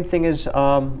the same thing as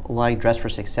dress for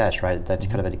success, right? That's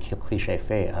kind of a cliche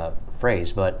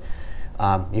phrase, but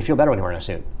you feel better when you're wearing a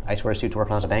suit. I used to wear a suit to work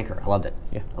when I was a banker. I loved it.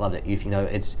 Yeah, I loved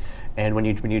it. And when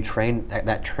you train,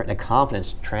 that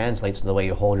confidence translates to the way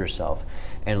you hold yourself.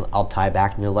 And I'll tie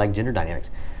back into gender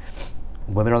dynamics.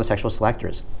 Women are the sexual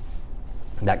selectors.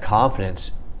 That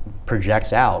confidence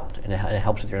projects out, and it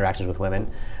helps with your interactions with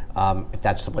women, if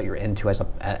that's what you're into as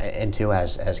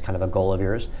kind of a goal of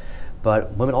yours.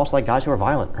 But women also like guys who are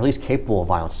violent, or at least capable of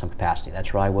violence in some capacity.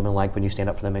 That's why women like when you stand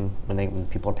up for them and when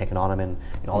people are picking on them and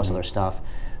all this other stuff.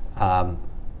 And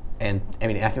I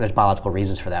think there's biological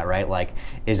reasons for that, right?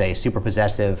 Is a super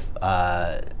possessive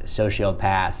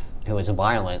sociopath who is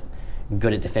violent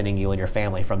good at defending you and your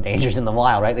family from dangers in the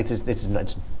wild, right? It's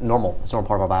normal. It's a normal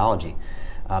part of our biology.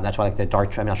 That's why the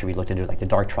dark. I'm not sure if you looked into the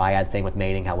dark triad thing with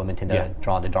mating. How women tend to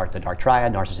draw the dark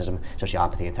triad: narcissism,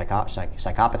 sociopathy, and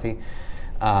psychopathy.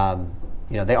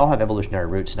 They all have evolutionary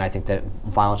roots, and I think that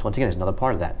violence, once again, is another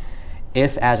part of that.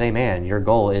 If, as a man, your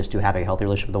goal is to have a healthy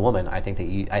relationship with a woman, I think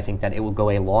that it will go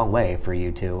a long way for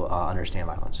you to understand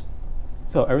violence.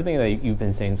 So everything that you've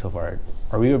been saying so far,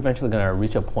 are we eventually going to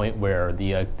reach a point where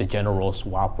the gender role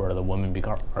swap, where the women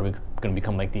are we going to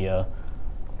become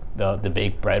the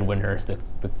big breadwinners, the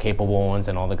capable ones,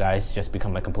 and all the guys just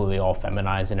become completely all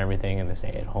feminized and everything, and they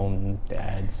stay at home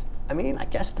dads? I mean, I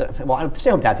guess the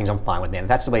stay-home dad things I'm fine with, man. If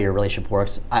that's the way your relationship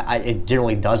works, it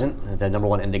generally doesn't. The number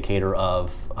one indicator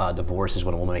of divorce is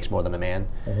when a woman makes more than a man,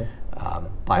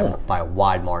 by a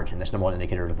wide margin. That's number one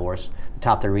indicator of divorce. The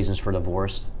top 3 reasons for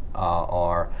divorce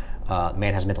are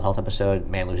man has a mental health episode,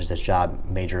 man loses his job,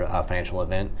 major financial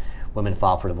event. Women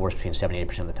file for divorce between 70 and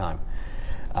 80% of the time.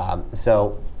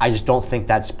 So I just don't think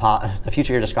that's the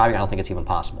future you're describing. I don't think it's even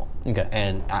possible. Okay.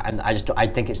 And I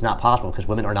think it's not possible because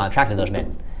women are not attracted to those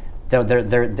men.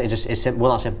 They just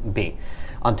will not be.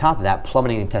 on top of that,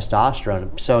 plummeting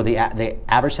testosterone. So the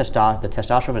average the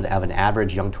testosterone of an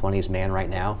average young 20s man right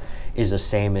now is the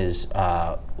same as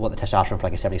what the testosterone for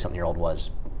like a 70-something-year-old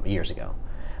was years ago.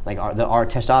 Like our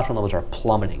testosterone levels are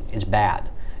plummeting. It's bad.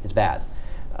 It's bad.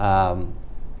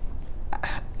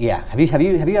 Yeah. Have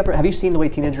you seen the way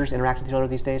teenagers interact with each other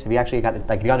these days? Have you actually have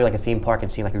you gone to like a theme park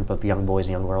and seen like a group of young boys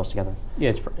and young girls together?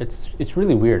 Yeah, it's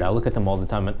really weird. I look at them all the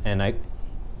time, and I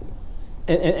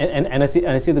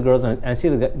see the girls, and I see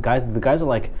the guys. The guys are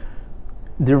like,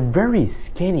 they're very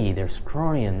skinny, they're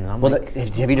scrawny, and I'm like...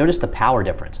 have you noticed the power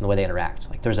difference in the way they interact?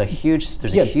 Like, there's a huge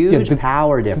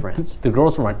power difference. The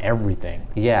girls run everything.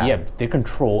 Yeah. Yeah, they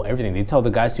control everything. They tell the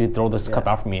guys to throw this cup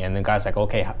out for me, and the guy's like,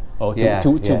 okay,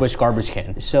 two bush garbage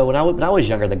can. So when I was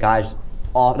younger, the guys,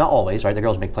 not always, right? The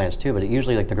girls make plans too, but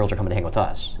usually like the girls are coming to hang with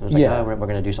us. It was like, oh, we're going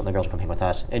to do something. The girls are coming to hang with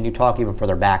us. And you talk even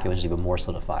further back, it was even more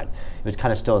solidified. It was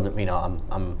kind of still,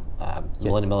 I'm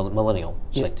millennial.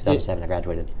 It's like 2007, I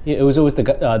graduated. Yeah, it was always the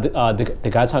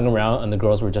guys hung around and the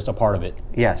girls were just a part of it.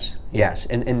 Yes.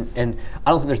 And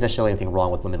I don't think there's necessarily anything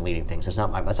wrong with women leading things. That's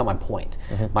not my point.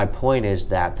 Mm-hmm. My point is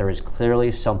that there is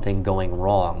clearly something going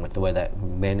wrong with the way that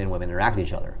men and women interact with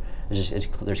each other.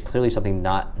 There's clearly something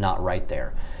not right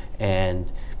there.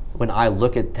 And when I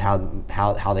look at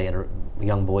how they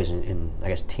young boys and I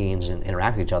guess teens and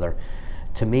interact with each other,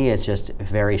 to me it's just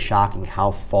very shocking how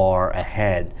far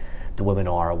ahead the women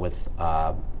are with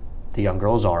the young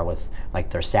girls are with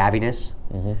like their savviness,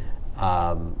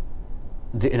 and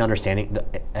understanding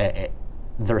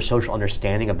their social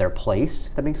understanding of their place.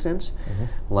 If that makes sense,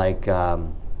 like.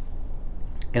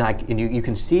 And you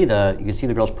can see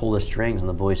the girls pull the strings and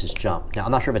the boys just jump. Now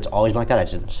I'm not sure if it's always been like that. I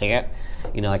just didn't see it.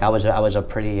 You know, like I was a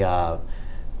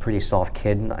pretty soft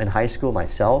kid in high school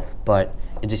myself, but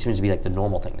it just seems to be like the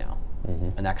normal thing now,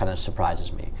 and that kind of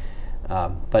surprises me.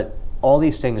 But all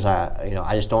these things,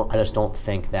 I just don't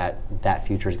think that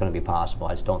future is going to be possible.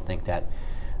 I just don't think that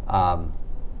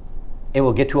it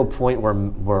will get to a point where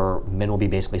men will be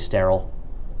basically sterile.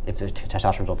 If the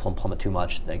testosterone will plummet too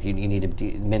much, like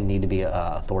men need to be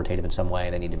authoritative in some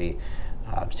way. They need to be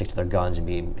stick to their guns and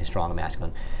be strong and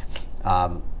masculine.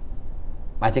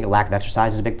 I think a lack of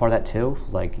exercise is a big part of that too.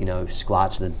 Like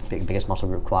squats are the biggest muscle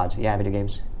group. Quads, yeah. Video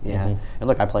games, yeah. And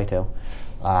look, I play too,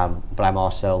 but I'm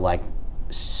also like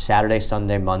Saturday,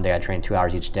 Sunday, Monday. I train 2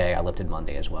 hours each day. I lifted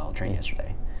Monday as well. Trained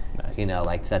yesterday. Nice.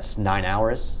 Like that's 9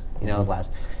 hours.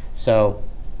 So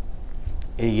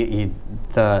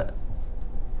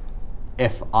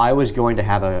if I was going to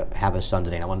have a son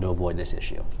today, and I wanted to avoid this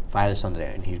issue. If I had a son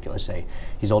today, and let's say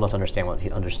he's old enough to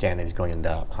understand that he's going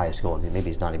into high school, and maybe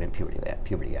he's not even puberty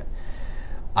yet,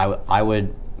 I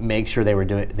would make sure they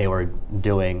were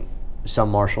doing some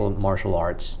martial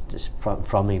arts just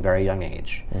from a very young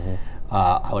age.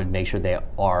 I would make sure they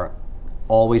are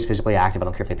always physically active. I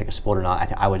don't care if they pick a sport or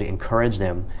not. I would encourage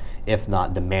them, if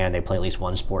not demand, they play at least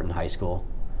one sport in high school.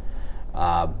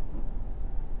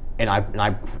 And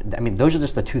I mean, those are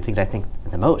just the two things I think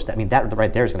the most. I mean, that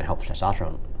right there is going to help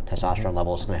testosterone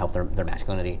levels. It's going to help their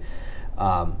masculinity.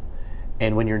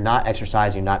 And when you're not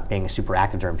exercising, not being super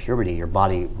active during puberty, your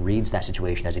body reads that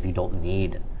situation as if you don't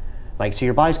need. So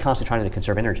your body's constantly trying to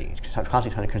conserve energy. It's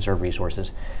constantly trying to conserve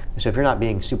resources. So if you're not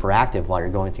being super active while you're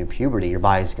going through puberty, your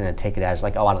body's going to take it as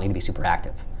like, oh, I don't need to be super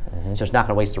active. So it's not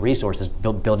going to waste the resources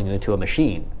building it into a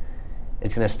machine.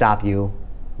 It's going to stop you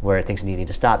where it thinks you need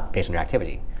to stop based on your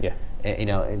activity. Yeah.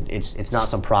 It's not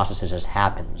some process that just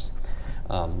happens.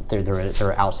 There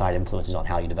are outside influences on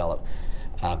how you develop.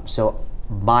 So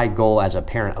my goal as a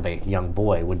parent of a young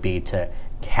boy would be to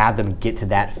have them get to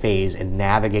that phase and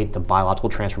navigate the biological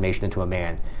transformation into a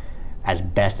man as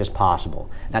best as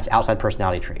possible. That's outside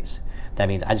personality traits. That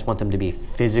means I just want them to be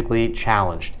physically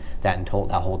challenged that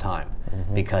whole time,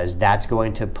 because that's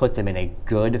going to put them in a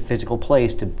good physical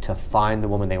place to find the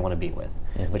woman they want to be with,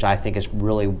 which I think is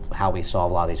really how we solve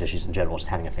a lot of these issues in general, just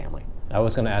having a family. I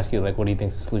was going to ask you, like, what do you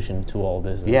think the solution to all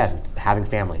this is? Yeah, having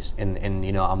families. And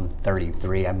I'm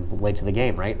 33. I'm late to the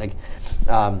game, right? Like,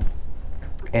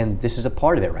 and this is a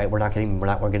part of it, right?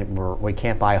 We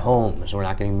can't buy homes. We're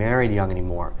not getting married young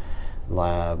anymore.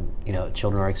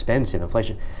 Children are expensive,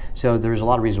 inflation. So there's a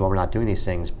lot of reasons why we're not doing these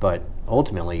things. But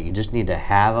ultimately, you just need to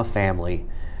have a family,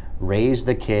 raise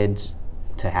the kids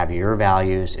to have your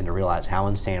values and to realize how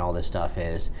insane all this stuff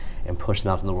is, and push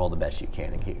them out in the world the best you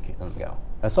can and keep them go.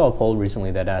 I saw a poll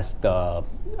recently that asked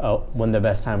when the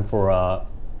best time for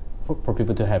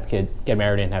people to get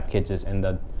married and have kids is, and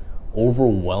the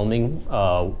overwhelming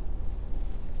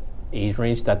age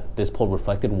range that this poll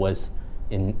reflected was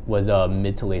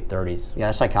mid to late 30s. Yeah,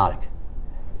 that's psychotic.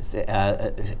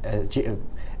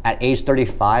 At age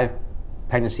 35,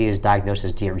 pregnancy is diagnosed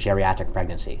as geriatric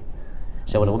pregnancy.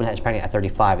 So when a woman is pregnant at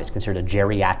 35, it's considered a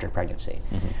geriatric pregnancy.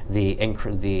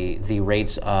 The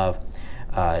rates of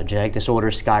genetic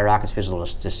disorders skyrockets,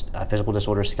 physical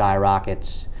disorders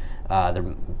skyrockets,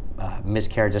 the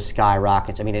miscarriages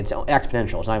skyrockets. I mean, it's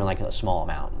exponential. It's not even like a small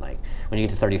amount. Like when you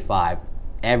get to 35,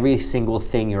 every single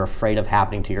thing you're afraid of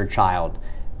happening to your child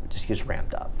just gets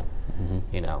ramped up.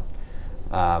 You know,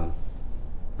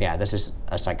 yeah, this is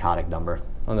a psychotic number.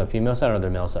 On the female side or the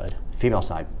male side? Female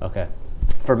side. Okay.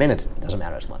 For men, it doesn't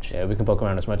matter as much. Yeah, we can poke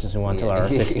around as much as we want till our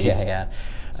 60s. Yeah.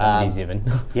 70s even.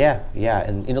 Yeah,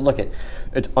 and you know, look,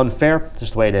 it's unfair,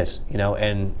 just the way it is, you know,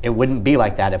 and it wouldn't be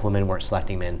like that if women weren't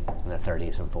selecting men in their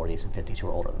 30s and 40s and 50s who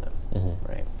are older than them,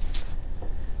 right?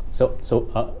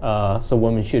 So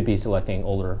women should be selecting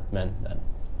older men then?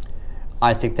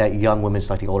 I think that young women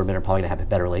selecting older men are probably going to have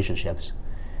better relationships.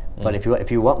 But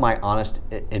if you want my honest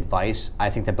advice, I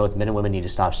think that both men and women need to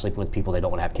stop sleeping with people they don't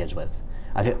want to have kids with.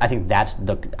 I think that's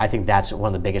one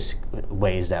of the biggest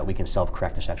ways that we can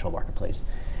self-correct the sexual marketplace.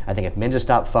 I think if men just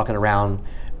stop fucking around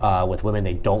with women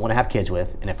they don't want to have kids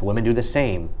with, and if women do the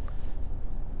same,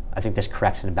 I think this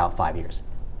corrects in about 5 years.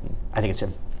 I think it's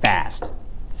fast.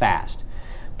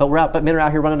 But men are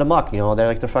out here running amok. You know,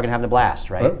 they're fucking having a blast,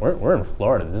 right? We're in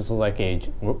Florida. This is like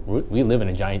we live in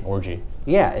a giant orgy.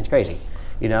 Yeah, it's crazy.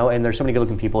 You know, and there's so many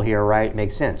good-looking people here, right? It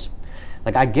makes sense.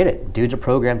 Like, I get it. Dudes are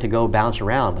programmed to go bounce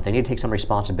around, but they need to take some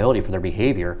responsibility for their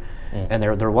behavior. And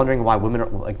they're wondering why women are,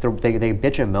 like, they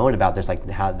bitch and moan about this, like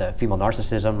how the female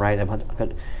narcissism, right?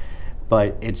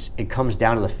 But it comes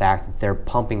down to the fact that they're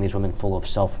pumping these women full of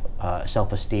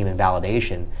self-esteem and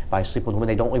validation by sleeping with women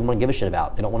they don't even want to give a shit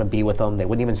about. They don't want to be with them. They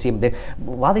wouldn't even see them. A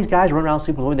lot of these guys run around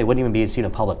sleeping with women they wouldn't even be seen in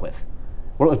public with.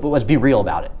 Let's be real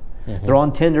about it. They're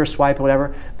on Tinder, swiping,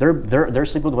 whatever. They're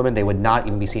sleeping with women they would not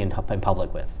even be seen in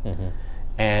public with.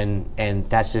 And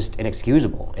that's just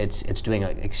inexcusable. It's doing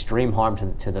extreme harm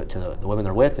to the women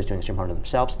they're with. It's doing extreme harm to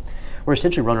themselves. We're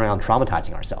essentially running around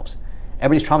traumatizing ourselves.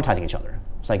 Everybody's traumatizing each other.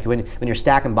 It's like when you're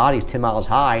stacking bodies 10 miles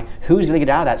high, who's going to get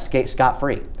out of that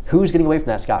scot-free? Who's getting away from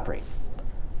that scot-free?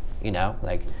 You know,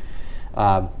 like,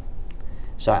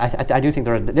 so I do think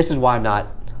this is why I'm not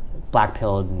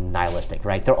black-pilled and nihilistic,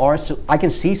 right? I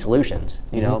can see solutions,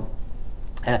 you know,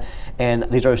 and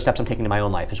these are steps I'm taking in my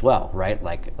own life as well, right?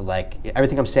 Like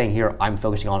everything I'm saying here, I'm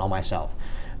focusing on myself.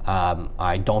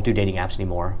 I don't do dating apps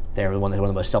anymore. They're one of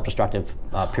the most self-destructive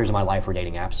periods of my life were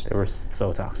dating apps. They were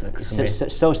so toxic.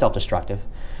 So self-destructive.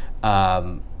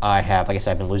 I have, like I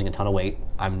said, I've been losing a ton of weight.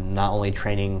 I'm not only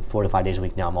training 4 to 5 days a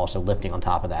week now, I'm also lifting on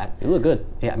top of that. You look good.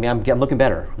 Yeah, I mean, I'm looking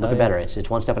better. Better. It's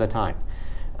one step at a time.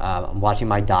 I'm watching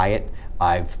my diet.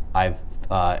 I've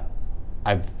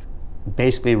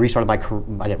basically restarted my career.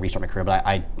 I didn't restart my career, but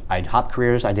I hopped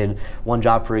careers. I did one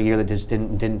job for a year that just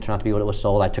didn't turn out to be what it was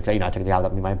sold. I took the job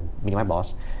without meeting my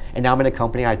boss, and now I'm in a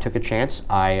company. I took a chance.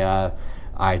 I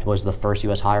was the first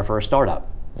U.S. hire for a startup,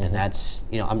 and that's,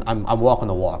 you know, I'm walking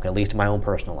the walk, at least in my own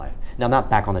personal life. Now I'm not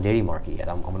back on the dating market yet.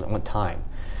 I want time.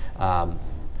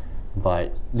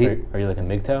 But are you like a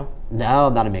MGTOW? No,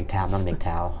 I'm not a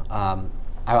MGTOW.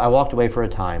 I walked away for a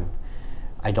time.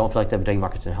 I don't feel like the dating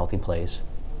market's in a healthy place.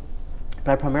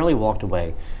 But I primarily walked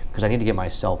away because I need to get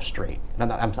myself straight.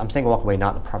 I'm saying walk away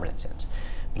not in a permanent sense.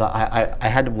 But I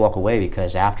had to walk away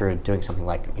because after doing something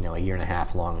like, you know, a 1.5 year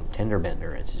long Tinder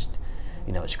bender, it's just,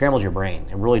 you know, it scrambles your brain.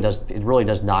 It really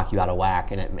does knock you out of whack,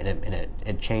 and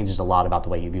it changes a lot about the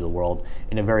way you view the world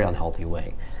in a very unhealthy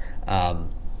way.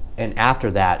 And after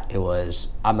that, it was,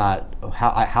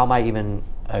 how am I even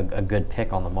a good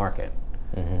pick on the market?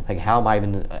 Like, how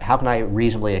can I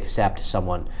reasonably accept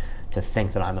someone to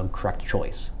think that I'm a correct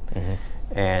choice?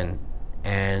 And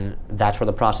that's where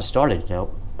the process started. You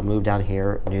know, I moved down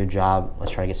here, new job,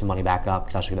 let's try to get some money back up,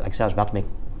 because I was about to make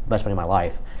the best money of my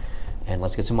life, and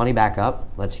let's get some money back up.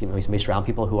 Let's surround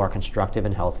people who are constructive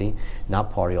and healthy,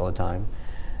 not party all the time,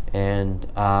 and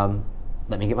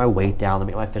let me get my weight down, let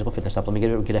me get my physical fitness up, let me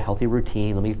get a healthy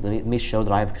routine, let me show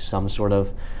that I have some sort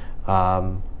of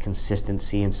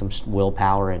consistency and some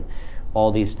willpower, and all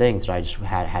these things that I just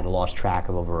had lost track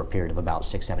of over a period of about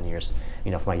 6-7 years,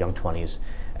 you know, from my young 20s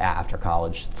after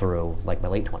college through like my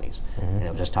late 20s. And it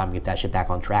was just time to get that shit back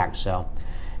on track. So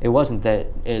it wasn't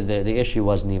that, the issue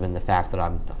wasn't even the fact that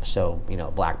I'm so, you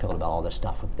know, black-pilled about all this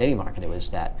stuff with the dating market. It was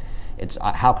that it's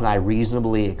how can I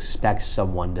reasonably expect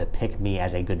someone to pick me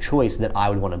as a good choice that I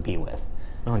would want to be with?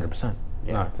 100%.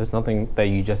 Yeah. No, there's nothing that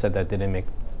you just said that didn't make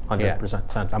 100%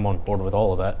 sense. I'm on board with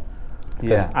all of that.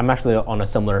 Because I'm actually on a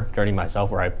similar journey myself,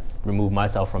 where I removed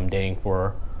myself from dating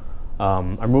for,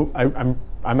 I'm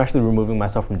actually removing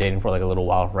myself from dating for like a little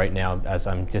while right now, as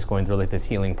I'm just going through like this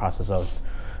healing process of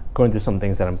going through some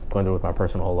things that I'm going through with my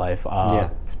personal life. I've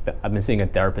been seeing a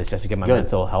therapist just to get my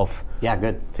mental health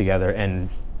together, and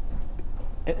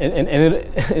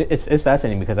it's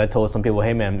fascinating because I told some people,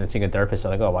 hey man, I'm seeing a therapist.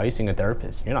 They're like, oh, why are you seeing a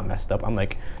therapist? You're not messed up. I'm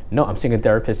like, no, I'm seeing a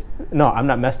therapist. No, I'm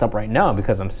not messed up right now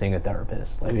because I'm seeing a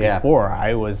therapist. Like before,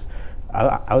 I was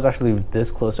actually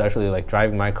this close to actually like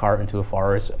driving my car into a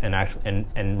forest and actually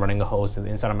and running a hose to the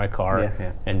inside of my car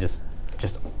and just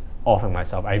offing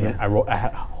myself. I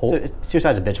had a whole... So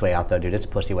suicide's a bitch way out though, dude. It's a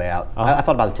pussy way out. I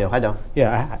thought about it too. I know.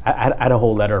 Yeah, I had a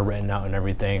whole letter written out and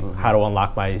everything. How to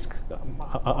unlock my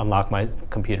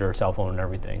computer, cell phone, and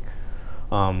everything.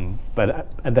 And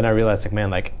then I realized, like, man,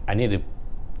 like I need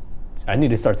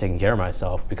to start taking care of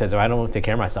myself, because if I don't take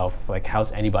care of myself, like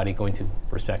how's anybody going to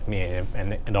respect me?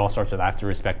 And it all starts with I have to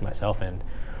respect myself, and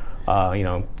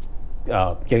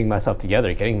getting myself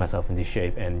together, getting myself into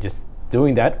shape, and just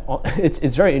doing that.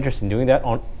 It's very interesting. Doing that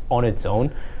on its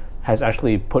own has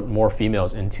actually put more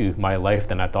females into my life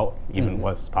than I thought even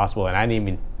was possible, and I didn't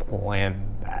even plan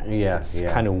that. It's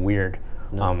kind of weird.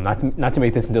 No. Not to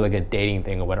make this into like a dating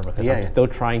thing or whatever, because I'm still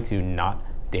trying to not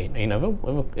date. You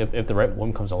know, if the right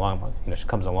woman comes along, you know, she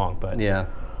comes along. But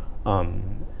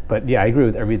but yeah, I agree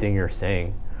with everything you're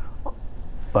saying.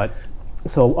 But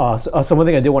so one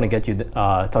thing I did want to get you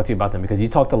talk to you about them, because you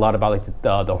talked a lot about like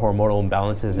the hormonal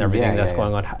imbalances and everything that's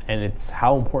going on, and it's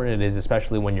how important it is,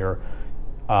 especially when you're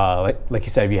like you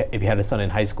said, if you had a son in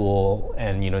high school,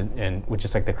 and you know, and which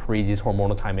is like the craziest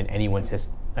hormonal time in anyone's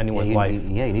life.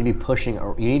 You need to be pushing,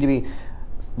 or you need to be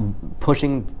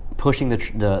pushing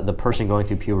the person going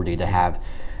through puberty to have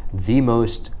the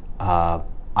most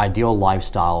ideal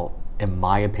lifestyle, in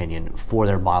my opinion, for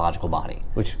their biological body.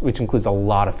 Which includes a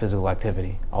lot of physical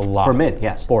activity, a lot for men,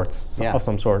 yes, sports of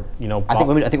some sort. You know, I think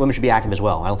women should be active as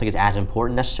well. I don't think it's as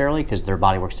important necessarily because their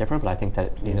body works different, but I think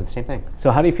that the same thing.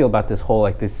 So how do you feel about this whole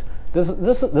there's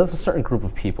a certain group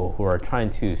of people who are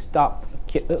trying to stop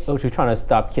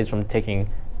kids from taking.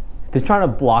 They're trying to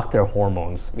block their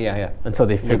hormones. Until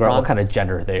they figure out what kind of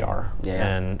gender they are.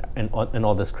 And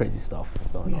all this crazy stuff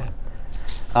going on.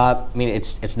 I mean,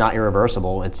 it's not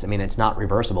irreversible. It's not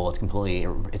reversible. It's completely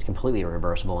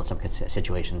irreversible in some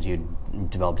situations. You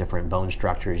develop different bone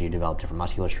structures. You develop different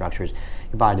muscular structures.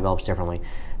 Your body develops differently.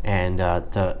 And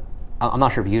I'm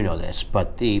not sure if you know this,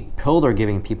 but the pill they're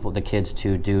giving the kids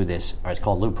to do this, it's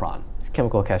called Lupron. It's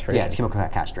chemical castration. Yeah, it's chemical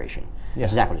castration.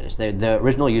 That's exactly what it is. The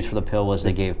original use for the pill was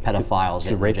they gave pedophiles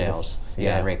in jails.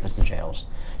 Rapists in jails,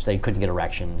 so they couldn't get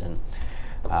erections and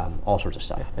all sorts of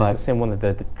stuff. But it's the same one that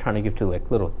they're trying to give to like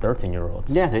little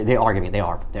 13-year-olds. Yeah, they are giving.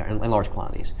 They're in large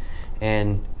quantities,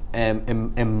 and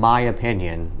in my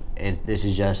opinion, this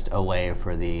is just a way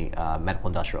for the medical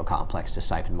industrial complex to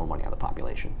siphon more money out of the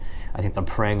population. I think they're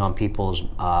preying on people's.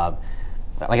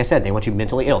 Like I said, they want you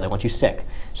mentally ill. They want you sick.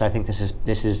 So I think this is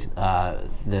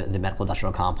the medical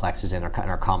industrial complex is in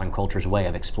our common culture's way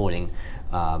of exploiting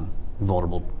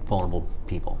vulnerable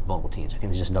people, vulnerable teens. I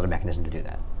think there's just another mechanism to do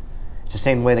that. It's the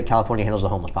same way that California handles the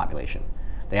homeless population.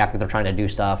 They act like they're trying to do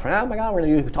stuff. Oh my God, we're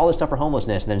going to do all this stuff for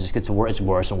homelessness, and then it just gets worse. It's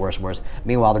worse and worse and worse.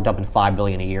 Meanwhile, they're dumping $5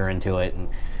 billion a year into it, and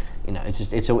you know,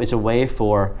 it's a way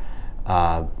for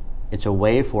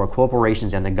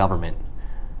corporations and the government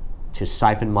to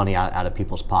siphon money out of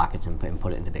people's pockets and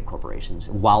put it into big corporations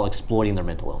while exploiting their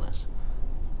mental illness.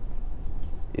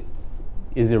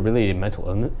 Is it really a mental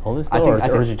illness though,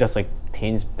 or is it just like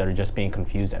teens that are just being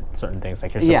confused at certain things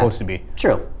like you're supposed to be?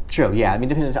 True. Yeah, I mean,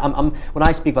 when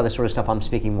I speak about this sort of stuff, I'm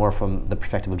speaking more from the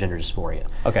perspective of gender dysphoria.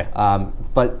 Okay.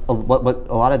 But what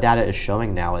a lot of data is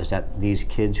showing now is that these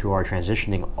kids who are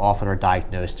transitioning often are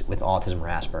diagnosed with autism or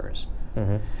Asperger's.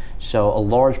 Mm-hmm. So a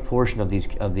large portion of these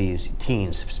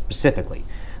teens specifically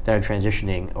that are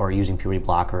transitioning or using puberty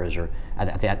blockers or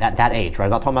at that age, right?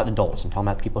 I'm not talking about adults. I'm talking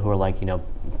about people who are like, you know,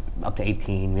 up to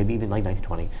 18, maybe even like 19,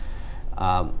 20,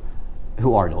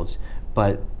 who are adults,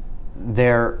 but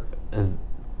they're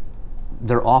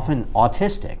often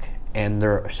autistic and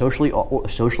they're socially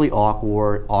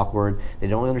awkward. They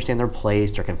don't understand their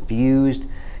place. They're confused,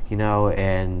 you know,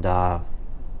 and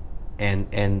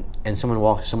someone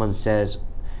offers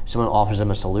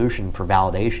them a solution for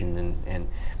validation, and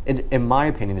in my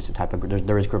opinion, it's a type of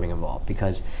there is grooming involved,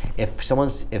 because if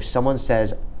someone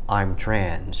says I'm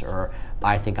trans or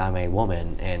I think I'm a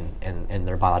woman and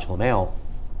they're biological male,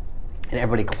 and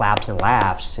everybody claps and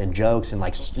laughs and jokes and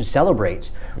like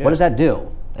celebrates, what does that do?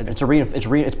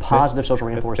 It's positive social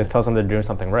reinforcement. It tells them they're doing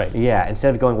something right. Yeah,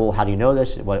 instead of going, well, how do you know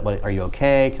this? What are you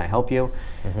okay? Can I help you?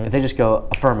 If they just go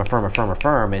affirm, affirm, affirm,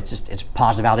 affirm, it's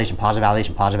positive validation, positive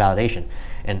validation, positive validation.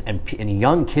 And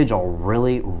young kids are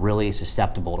really, really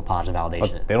susceptible to positive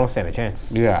validation. But they don't stand a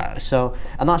chance. Yeah. So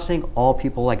I'm not saying all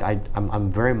people like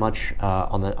I'm very much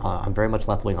I'm very much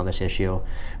left wing on this issue,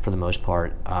 for the most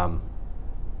part.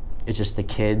 It's just the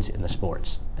kids and the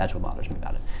sports. That's what bothers me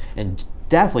about it. And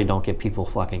definitely don't give people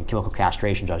fucking chemical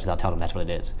castration drugs without telling them that's what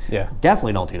it is. Yeah.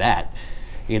 Definitely don't do that.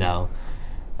 You know.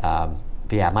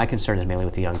 But yeah, my concern is mainly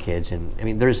with the young kids, and I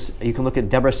mean, you can look at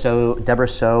Deborah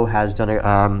So has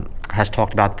done has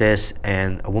talked about this,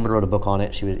 and a woman wrote a book on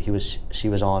it. She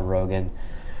was on Rogan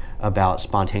about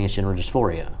spontaneous gender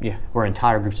dysphoria. Yeah. Where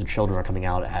entire groups of children are coming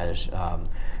out as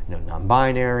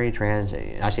non-binary, trans.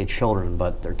 I say children,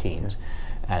 but they're teens,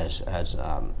 as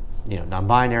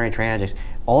non-binary, trans,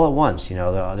 all at once.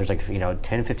 There's like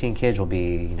 10, 15 kids will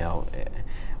be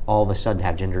all of a sudden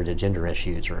have gender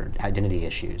issues or identity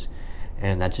issues.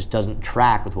 And that just doesn't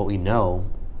track with what we know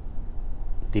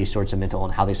these sorts of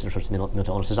how these sorts of mental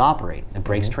illnesses operate. It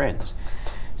breaks trends.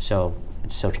 So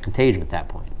it's social contagion at that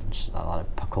point. It's a lot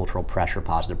of cultural pressure,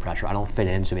 positive pressure. I don't fit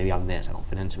in, so maybe I'm this. I don't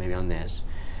fit in, so maybe I'm this.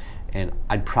 And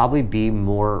I'd probably be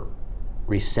more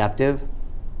receptive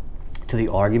to the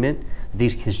argument that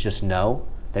these kids just know.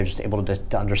 They're just able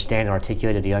to understand and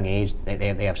articulate at a young age.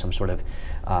 They have some sort of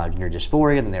gender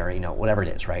dysphoria, and they're whatever it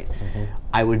is, right?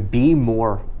 I would be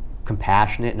more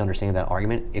compassionate and understanding that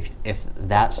argument if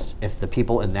the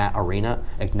people in that arena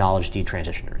acknowledge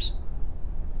detransitioners.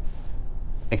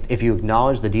 If you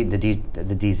acknowledge the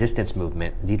desistance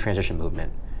movement, the detransition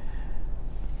movement,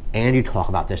 and you talk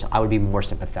about this, I would be more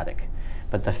sympathetic.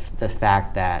 But the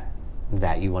fact that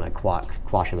you want to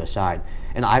quash the other side,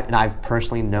 and I've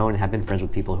personally known and have been friends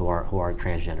with people who are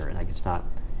transgender, and it's not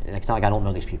like I don't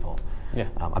know these people. Yeah.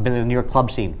 I've been in the New York club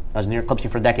scene. I was in the New York club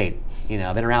scene for a decade.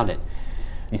 I've been around it.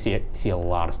 You see a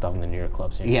lot of stuff in the New York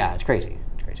club scene. Yeah, it's crazy.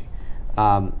 It's crazy.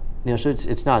 So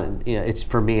it's not. It's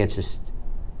for me. It's just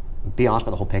be honest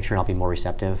about the whole picture, and I'll be more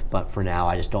receptive. But for now,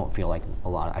 I just don't feel like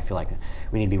I feel like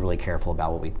we need to be really careful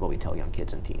about what we tell young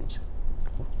kids and teens.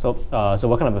 So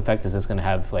what kind of effect is this going to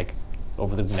have, like,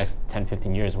 over the next 10,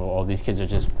 15 years, where all these kids are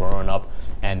just growing up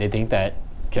and they think that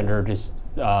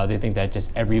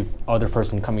just every other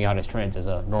person coming out as trans is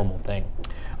a normal thing?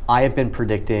 I have been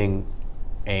predicting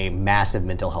a massive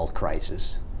mental health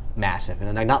crisis, massive,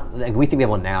 and we think we have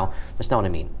one now. That's not what I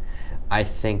mean. I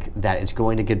think that it's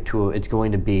going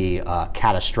to be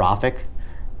catastrophic,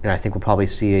 and I think we'll probably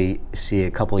see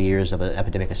a couple of years of an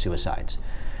epidemic of suicides,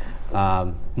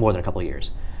 more than a couple of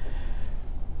years.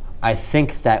 I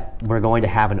think that we're going to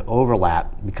have an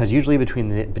overlap, because usually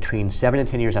between 7 and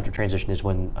 10 years after transition is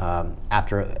when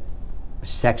after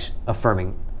sex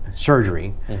affirming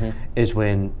surgery is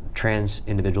when trans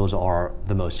individuals are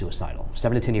the most suicidal.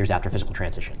 7 to 10 years after physical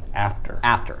transition. After.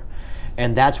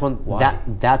 And that's when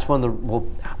that's when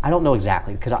I don't know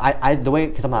exactly, because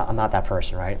I'm not that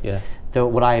person, right? Yeah.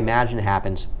 What I imagine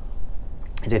happens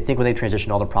is they think when they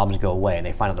transition all the problems go away, and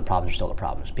they find out the problems are still the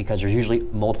problems, because there's usually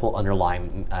multiple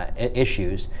underlying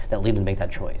issues that lead them to make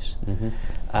that choice.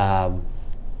 No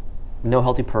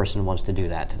healthy person wants to do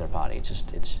that to their body.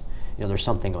 It's there's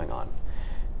something going on.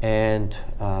 And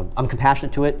I'm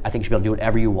compassionate to it. I think you should be able to do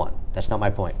whatever you want. That's not my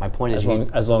point. My point is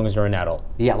as long as you're an adult.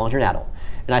 Yeah, as long as you're an adult.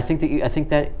 And I think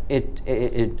that it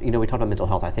we talked about mental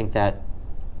health. I think that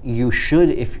you should,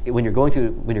 when you're going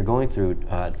through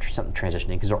something transitioning,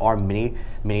 because there are many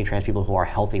trans people who are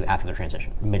healthy after their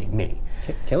transition. Many.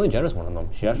 Caitlyn Jenner's one of them.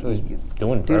 She actually is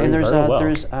doing very, and very well.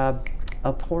 There's a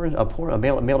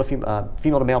male to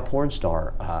female to male porn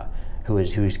star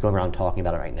who's going around talking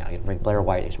about it right now. Blair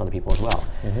White and some other people as well.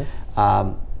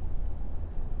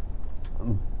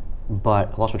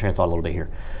 But I lost my train of thought a little bit here.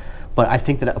 But I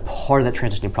think that a part of that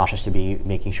transitioning process should be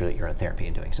making sure that you're in therapy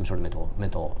and doing some sort of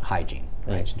mental hygiene,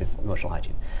 right? Emotional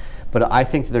hygiene. But I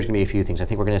think that there's going to be a few things. I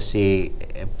think we're going to see,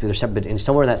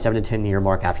 somewhere in that 7 to 10 year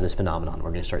mark after this phenomenon,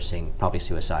 we're going to start seeing probably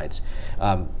suicides.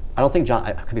 I don't think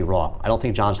I could be wrong. I don't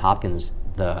think Johns Hopkins,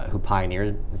 who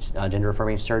pioneered gender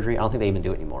affirming surgery, I don't think they even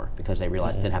do it anymore, because they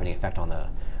realized it didn't have any effect on the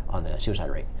suicide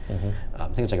rate. I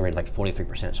think it's like a rate of like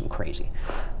 43%, something crazy.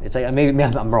 It's like maybe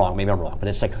I'm wrong, but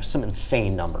it's like some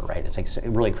insane number, right? It's like a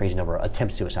really crazy number,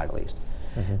 attempt suicide at least,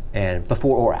 and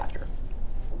before or after.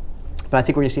 But I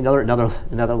think we're going to see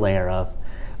another layer of.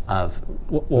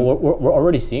 Well, we're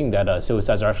already seeing that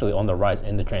suicides are actually on the rise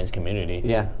in the trans community.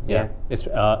 Yeah. It's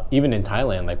even in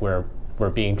Thailand, like where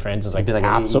being trans is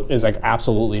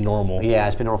absolutely normal. Yeah,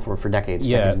 it's been normal for decades.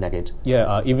 Decades and decades.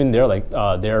 Yeah, even there, like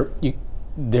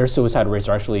their suicide rates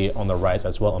are actually on the rise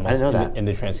as well I didn't know that. in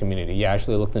the trans community. Yeah, I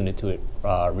actually looked into it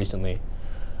recently.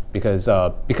 Because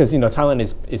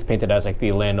Thailand is painted as like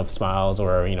the land of smiles,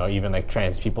 or even like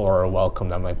trans people are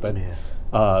welcomed. I'm like, but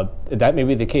that may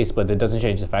be the case, but it doesn't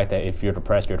change the fact that if you're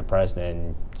depressed,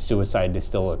 and suicide is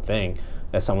still a thing.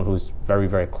 As someone who's very,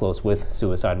 very close with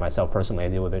suicide myself personally, I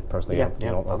deal with it personally.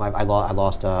 I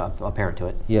lost a parent to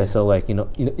it. Yeah, so like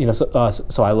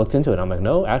so I looked into it. I'm like,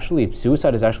 no, actually,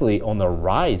 suicide is actually on the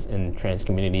rise in trans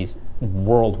communities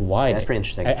worldwide. That's pretty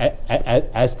interesting.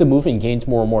 As the movement gains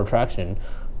more and more traction,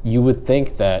 you would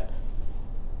think that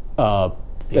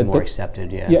being more accepted,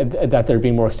 that they're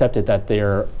being more accepted, that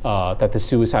the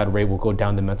suicide rate will go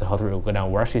down, the mental health rate will go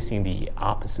down. We're actually seeing the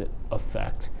opposite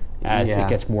effect as it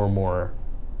gets more and more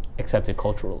accepted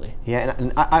culturally. Yeah,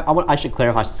 and I should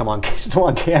clarify to someone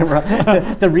on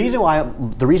camera. the reason why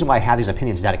I have these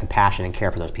opinions is out of compassion and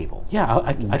care for those people. Yeah,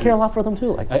 I care a lot for them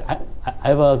too. Like I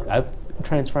have a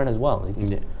trans friend as well.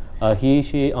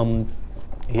 She love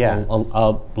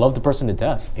the person to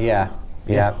death. Yeah,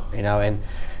 and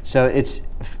so it's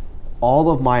all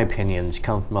of my opinions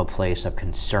come from a place of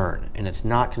concern, and it's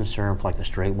not concern for like the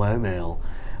straight white male.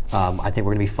 I think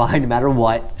we're gonna be fine no matter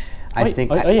what.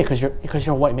 Because you're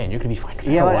a white man, you're gonna be fine.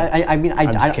 Yeah, I mean, I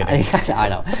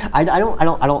know.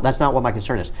 I don't. That's not what my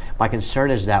concern is. My concern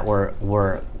is that we're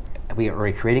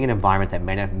creating an environment that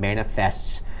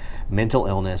manifests mental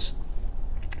illness,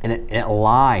 and it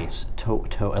lies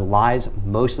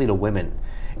mostly to women,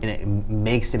 and it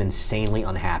makes them insanely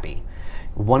unhappy.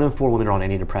 1 in 4 women are on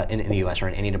in the U.S. are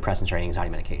on antidepressants or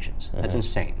anxiety medications. That's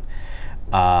insane.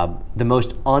 The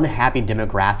most unhappy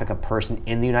demographic of person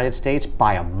in the United States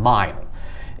by a mile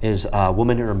is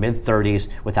women in their mid-30s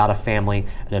without a family,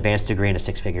 an advanced degree, and a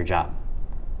 6-figure job.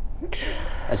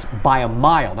 That's by a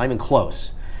mile, not even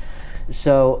close.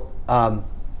 So, but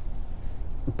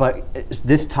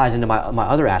this ties into my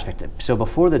other aspect. So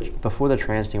before the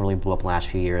trans thing really blew up in the last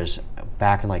few years,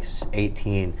 back in like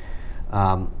 18.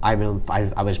 I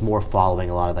was more following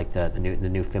a lot of like the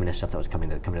new feminist stuff that was coming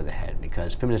to the head,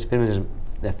 because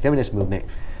the feminist movement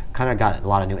kind of got a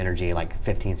lot of new energy like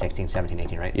 15, 16, 17,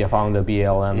 18, right? Yeah, following the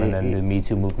BLM and then the Me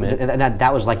Too movement. And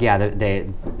that was like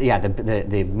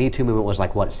the Me Too movement was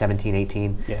like what, 17,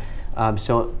 18? Yeah.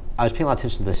 So I was paying a lot of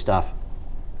attention to this stuff,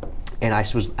 and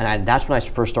that's when I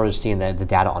first started seeing the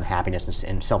data on happiness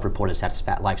and self-reported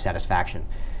life satisfaction.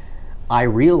 I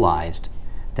realized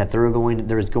that there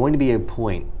is going to be a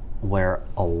point where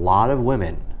a lot of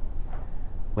women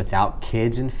without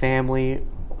kids and family,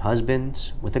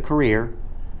 husbands with a career,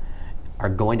 are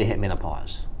going to hit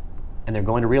menopause. And they're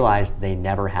going to realize they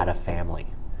never had a family.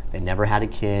 They never had a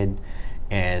kid.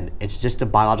 And it's just a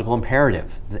biological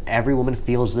imperative that every woman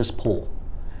feels this pull.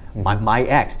 Mm-hmm. My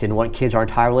ex didn't want kids our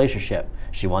entire relationship.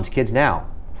 She wants kids now.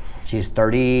 She's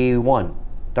 30.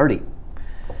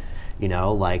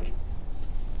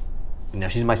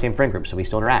 She's in my same friend group, so we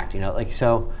still interact,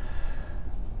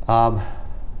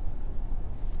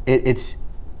 it's,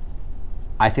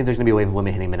 I think there's going to be a wave of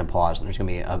women hitting menopause, and there's going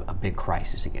to be a big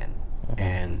crisis again. Okay.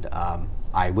 And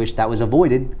I wish that was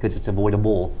avoided, because it's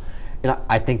avoidable. And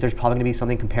I think there's probably going to be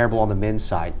something comparable on the men's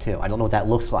side, too. I don't know what that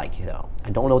looks like,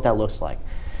 I don't know what that looks like.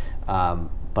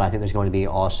 But I think there's going to be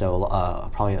also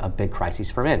probably a big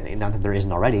crisis for men. Not that there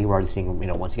isn't already. We're already seeing,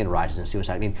 once again, rises in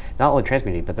suicide. I mean, not only trans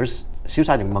community, but there's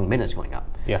suicide among men is going up.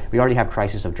 Yeah. We already have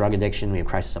crisis of drug addiction. We have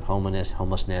crisis of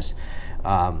homelessness.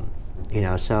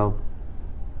 So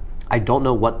I don't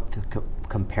know what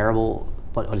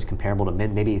what is comparable to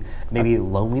men. Maybe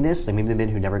loneliness. Like maybe the men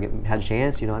who never had a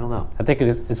chance. I don't know. I think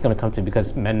it's going to come to,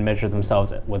 because men measure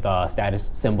themselves with status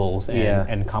symbols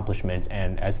and accomplishments,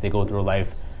 and as they go through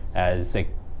life, as like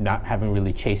not having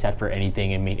really chased after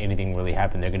anything and made anything really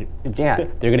happen, they're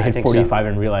gonna hit 45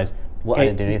 and realize, well, I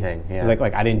didn't do anything. Yeah.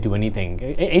 Like I didn't do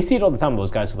anything. I see it all the time.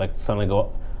 Those guys who like suddenly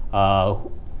go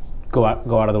out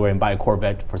of the way and buy a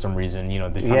Corvette for some reason.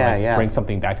 They're trying to bring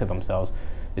something back to themselves.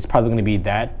 It's probably going to be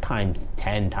that times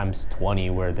 10, times 20,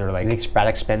 where they're like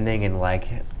sporadic spending and like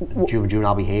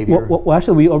juvenile behavior. Well,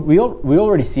 actually, we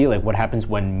already see like what happens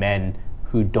when men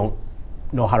who don't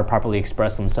know how to properly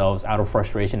express themselves out of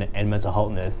frustration and mental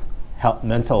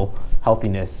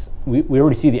healthiness. We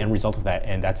already see the end result of that,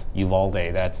 and that's Uvalde.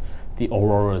 That's the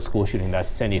Aurora school shooting.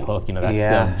 That's Sandy Hook. That's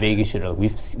the Vegas shooter.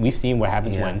 We've seen what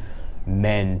happens when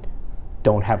men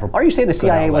don't have a. Are you saying the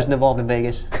CIA wasn't involved in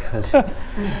Vegas?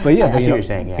 But yeah, I see what you're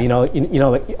saying. Yeah.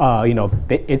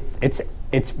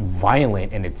 It's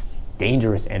violent and it's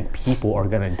dangerous and people are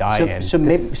gonna die. So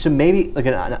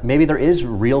maybe there is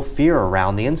real fear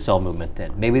around the incel movement.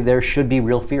 Then maybe there should be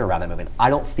real fear around that movement. I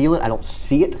don't feel it. I don't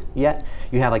see it yet.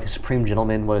 You have like the Supreme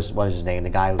Gentleman. What was his name? The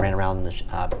guy who ran around and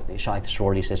he shot like the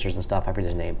sorority sisters and stuff. I forget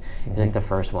his name. He's like the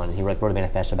first one. He wrote a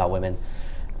manifesto about women.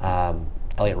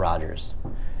 Elliot Rodgers,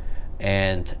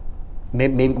 and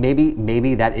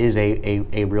maybe that is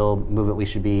a real movement we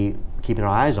should be keeping our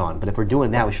eyes on. But if we're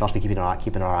doing that, we should also be keeping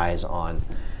our eyes on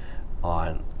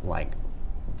like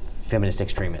feminist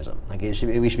extremism. Like we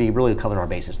should be really covering our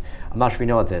bases. I'm not sure if you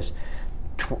know about this.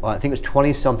 I think it was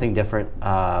 20-something different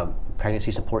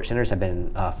pregnancy support centers have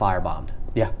been firebombed.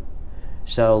 Yeah.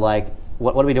 So like,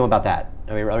 what are we doing about that?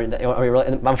 Are we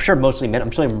really, I'm sure mostly men.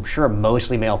 I'm sure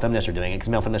mostly male feminists are doing it because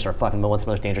male feminists are fucking one of the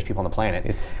most dangerous people on the planet.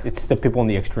 It's the people on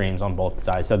the extremes on both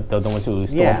sides. So the ones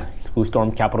who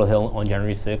stormed Capitol Hill on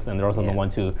January 6th, and they're also the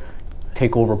ones who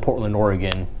take over Portland,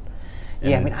 Oregon.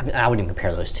 Yeah, I mean, I wouldn't even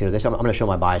compare those two. I'm going to show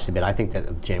my bias a bit. I think that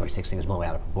the January 6th thing is blown way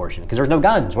out of proportion because there's no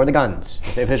guns. Where are the guns?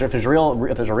 If there's a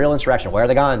real insurrection, where are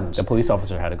the guns? The police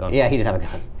officer had a gun. Yeah, he did have a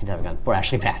gun. He did have a gun. Poor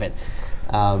Ashley Babbitt.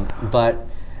 But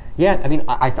yeah, I mean,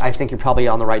 I think you're probably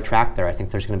on the right track there. I think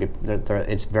there's going to be.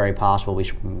 It's very possible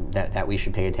that we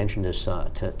should pay attention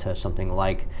to something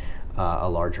like a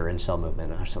larger incel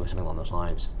movement or something along those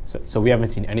lines. So we haven't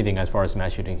seen anything as far as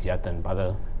mass shootings yet. Then by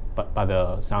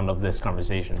the sound of this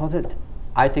conversation. Well,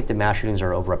 I think the mass shootings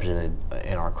are overrepresented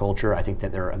in our culture. I think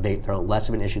that they're less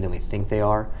of an issue than we think they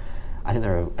are. I think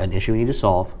they're an issue we need to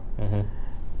solve.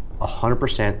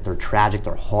 100%. They're tragic.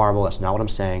 They're horrible. That's not what I'm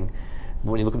saying.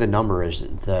 When you look at the numbers,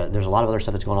 there's a lot of other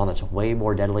stuff that's going on that's way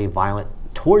more deadly, violent,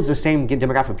 towards the same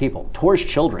demographic of people, towards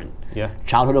children. Yeah.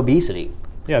 Childhood obesity.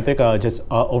 Yeah, I think just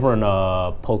over in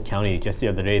Polk County just the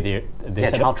other day, they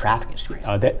set child up, trafficking is crazy.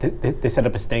 They set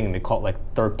up a sting and they caught like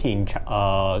 13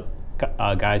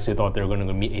 guys who thought they were going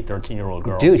to meet a 13-year-old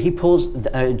girl. Dude, he pulls,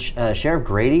 Sheriff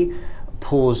Grady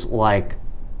pulls like,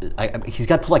 he's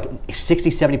got to pull like 60,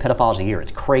 70 pedophiles a year.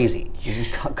 It's crazy.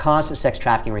 He's constant sex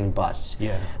trafficking ring busts.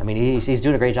 Yeah. I mean, he's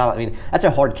doing a great job. I mean, that's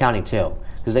a hard county too.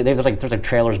 Because there's like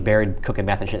trailers buried cooking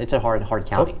meth and shit. It's a hard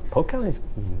county. Polk County?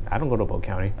 I don't go to Polk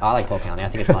County. I like Polk County. I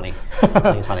think it's funny.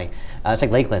 It's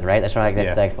like Lakeland, right? That's right.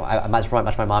 That's where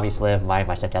my mom used to live. My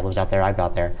stepdad lives out there. I've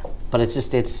got there. But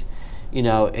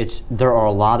there are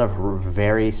a lot of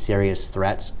very serious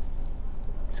threats.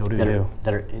 So that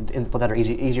are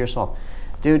easier to solve.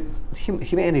 Dude,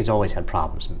 humanity's always had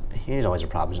problems. Humanity's always had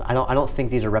problems. I don't think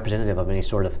these are representative of any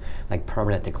sort of like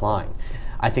permanent decline.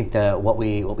 I think that what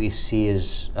we see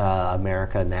as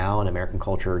America now and American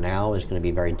culture now is going to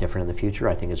be very different in the future.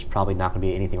 I think it's probably not going to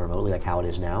be anything remotely like how it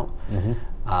is now.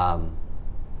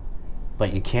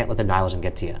 But you can't let the nihilism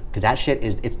get to you because that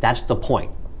shit that's the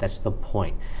point. That's the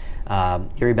point.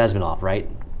 Yuri Bezmenov, right?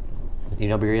 You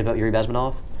know Yuri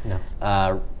Bezmenov? No.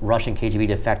 Russian KGB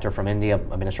defector from India,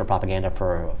 a minister of propaganda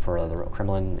for the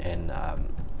Kremlin and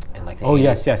like the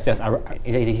 80s. Yes.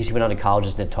 He went on to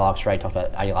colleges, did talks, right? Talked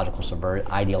about ideological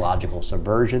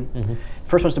subversion.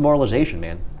 First one's demoralization,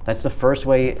 man. That's the first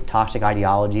way toxic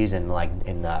ideologies and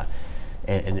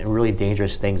really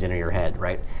dangerous things enter your head,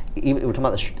 right? Even, we're talking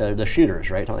about the shooters,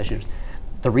 right?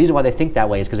 The reason why they think that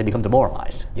way is because they become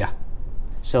demoralized. Yeah.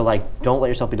 So like, don't let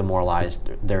yourself be demoralized.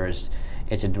 We're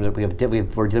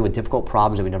dealing with difficult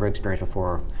problems that we've never experienced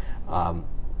before.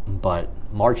 But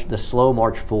the slow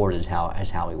march forward is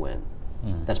how we win.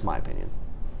 That's my opinion.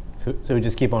 So we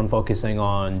just keep on focusing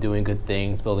on doing good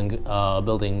things,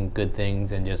 building good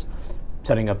things, and just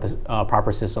setting up the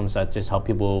proper systems that just help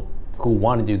people who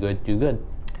want to do good.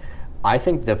 I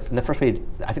think I've been a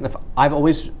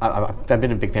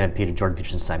big fan of Jordan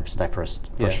Peterson since I first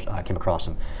came across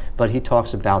him. But he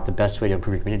talks about the best way to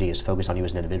improve your community is focus on you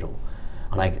as an individual.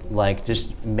 Like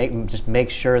just make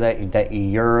sure that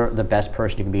you're the best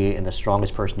person you can be and the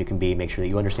strongest person you can be. Make sure that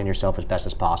you understand yourself as best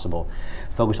as possible.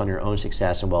 Focus on your own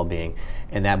success and well-being,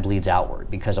 and that bleeds outward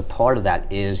because a part of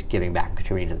that is giving back and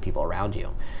contributing to the people around you.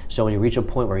 So when you reach a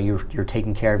point where you're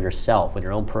taking care of yourself with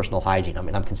your own personal hygiene, I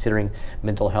mean, I'm considering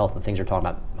mental health and things you're talking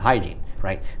about hygiene,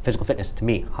 right? Physical fitness to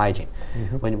me, hygiene.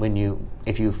 When you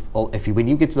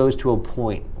get those to a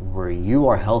point where you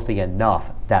are healthy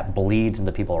enough, that bleeds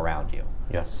into people around you.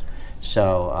 Yes.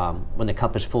 So when the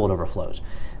cup is full, it overflows.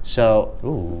 So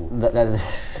that's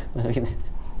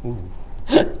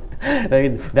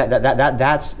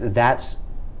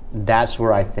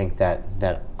where I think that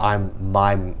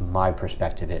my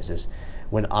perspective is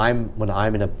when I'm in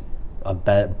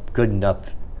a good enough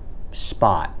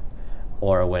spot,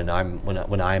 or when I'm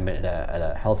at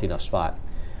a healthy enough spot,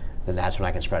 then that's when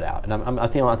I can spread out. And I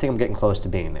think I'm getting close to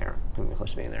being there.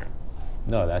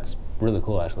 No, that's really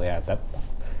cool, actually. Yeah,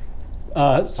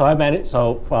 So I manage.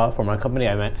 So for my company,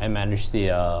 I manage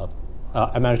the.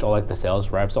 I manage all like the sales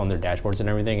reps on their dashboards and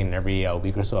everything. And every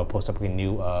week or so, I post up a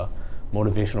new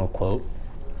motivational quote.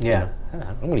 Yeah.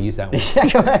 I'm going to use that one.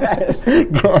 Go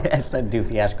ahead. Go ahead. That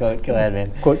doofy ass quote. Go ahead,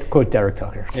 man. Quote Derek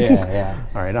Tucker. Yeah.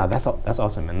 All right. No, that's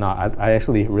awesome, man. No, I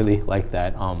actually really like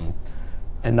that.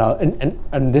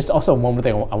 And there's also one more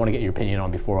thing I want to get your opinion on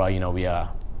before we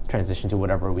transition to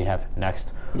whatever we have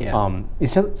next. Yeah.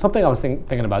 It's just something I was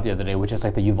thinking about the other day, which is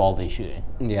like the Uvalde shooting.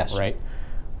 Yes. Right.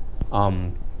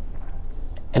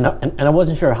 And I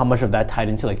wasn't sure how much of that tied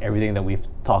into like everything that we've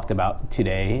talked about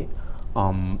today.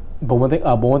 But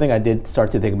one thing I did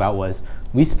start to think about was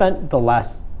we spent the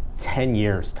last 10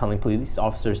 years telling police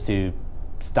officers to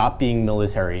stop being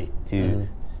military, to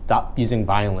stop using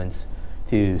violence,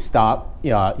 to stop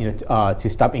to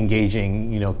stop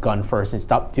engaging gun first, and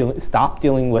stop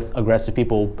dealing with aggressive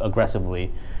people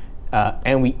aggressively.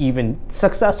 And we even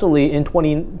successfully in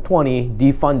 2020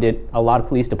 defunded a lot of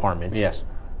police departments. Yes.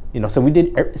 So we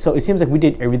did. So it seems like we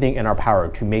did everything in our power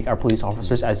to make our police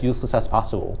officers as useless as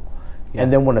possible. Yeah.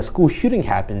 And then when a school shooting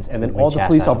happens, and then all the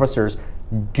police officers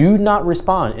do not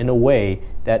respond in a way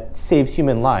that saves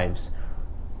human lives,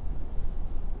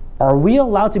 are we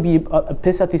allowed to be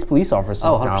pissed at these police officers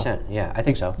now? 100%. Yeah, I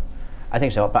think so.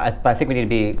 But I think we need to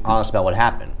be honest about what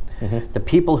happened. The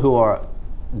people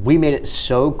we made it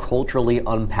so culturally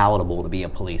unpalatable to be a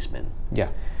policeman. Yeah.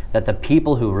 That the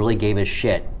people who really gave a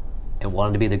shit and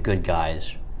wanted to be the good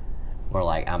guys were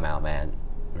like, I'm out, man.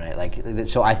 Right? Like,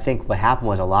 so I think what happened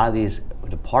was a lot of these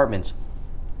departments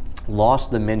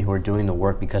lost the men who were doing the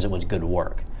work because it was good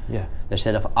work. Yeah. They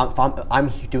said, if I'm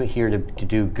here to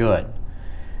do good,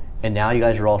 and now you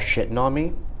guys are all shitting on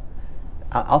me,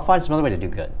 I'll find some other way to do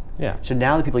good. Yeah. So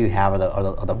now the people you have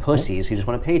are the pussies who just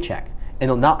want a paycheck.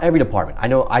 And not every department. I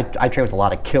know I train with a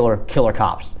lot of killer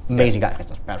cops. Amazing guys.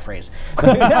 That's a bad phrase.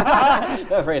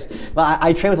 Bad phrase. But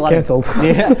I train with a lot Canceled.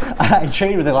 I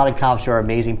train with a lot of cops who are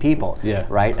amazing people. Yeah.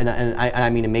 Right. And I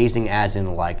mean amazing as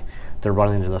in like they're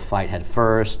running into the fight head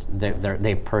first.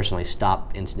 They've personally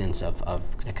stopped incidents of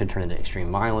that could turn into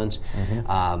extreme violence.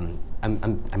 I'm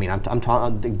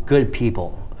talking good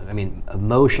people. I mean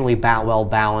emotionally well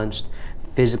balanced,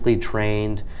 physically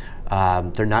trained.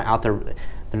 They're not out there.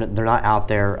 They're not out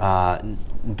there.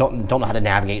 Don't know how to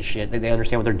navigate shit. They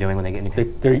understand what they're doing when they get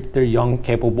into. They're young,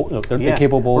 capable. They're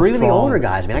capable. Or even strong. the older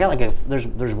guys. I mean, I got like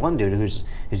there's one dude who's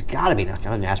got to be. I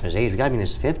didn't ask him his age. He's got to be in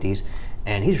his 50s,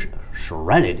 and he's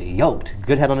shredded, yoked,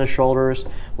 good head on his shoulders,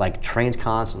 like trains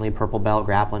constantly, purple belt,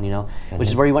 grappling. Which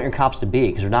is where you want your cops to be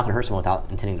because they're not going to hurt someone without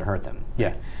intending to hurt them.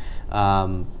 Yeah.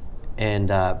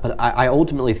 But I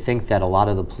ultimately think that a lot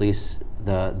of the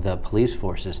police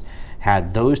forces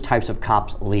had those types of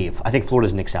cops leave. I think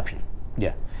Florida's an exception.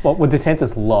 Yeah. Well,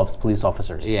 DeSantis loves police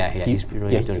officers. Yeah. He's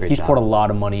really doing a great job. He's poured a lot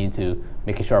of money into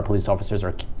making sure our police officers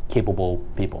are capable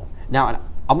people. Now,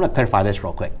 I'm going to clarify this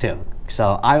real quick too.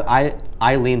 So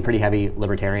I lean pretty heavy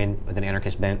libertarian with an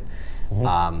anarchist bent.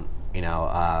 I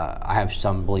have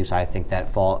some beliefs I think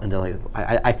that fall into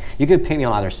you could paint me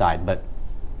on either side, but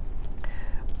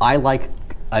I like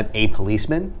a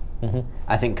policeman.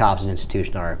 I think cops as an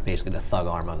institution are basically the thug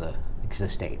arm of the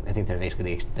state. I think they're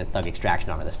basically the thug extraction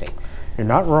arm of the state. You're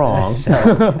not wrong. So,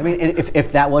 I mean,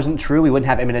 if that wasn't true, we wouldn't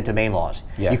have eminent domain laws.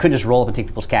 Yeah. You couldn't just roll up and take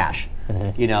people's cash.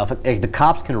 If the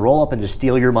cops can roll up and just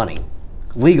steal your money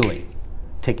legally,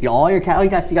 take all your cash. Oh, you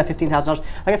got $15,000.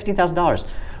 I got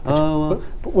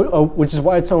 $15,000. Which is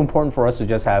why it's so important for us to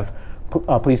just have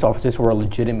police officers who are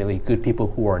legitimately good people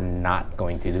who are not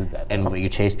going to do that. And you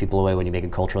chase people away when you make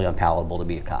it culturally unpalatable to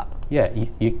be a cop. Yeah,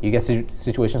 you get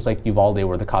situations like Uvalde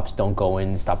where the cops don't go in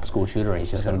and stop a school shooter and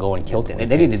he's just going to go and kill them. They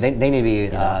need to be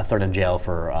thrown in jail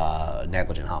for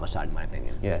negligent homicide, in my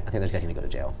opinion. Yeah, I think those guys need to go to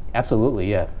jail. Absolutely,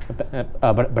 yeah.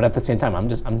 But at the same time, I'm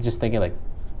just thinking like,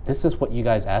 this is what you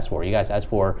guys asked for. You guys asked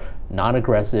for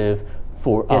non-aggressive,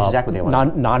 for exactly what they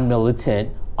want.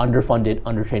 non-militant, underfunded,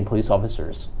 undertrained police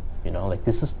officers.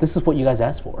 This is what you guys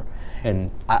asked for.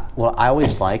 And what I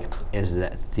always like is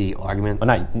that the argument. Well,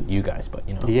 not you guys, but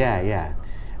Yeah.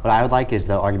 What I would like is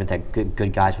the argument that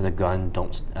good guys with a gun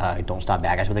don't stop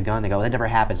bad guys with a gun. They go, that never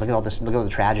happens. Look at all this. Look at the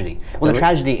tragedy. Well, the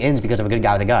tragedy ends because of a good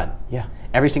guy with a gun. Yeah.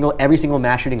 Every single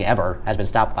mass shooting ever has been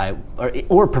stopped by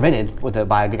or prevented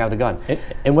by a good guy with a gun.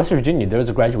 In West Virginia, there was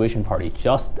a graduation party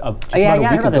just about a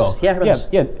week ago.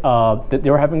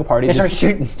 They were having a party. They started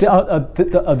shooting.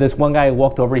 This one guy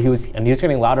walked over. He was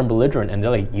getting loud and belligerent, and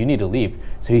they're like, "You need to leave."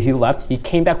 So he left. He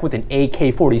came back with an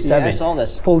AK-47. Yeah, I saw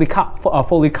this. Fully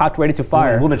cocked, ready to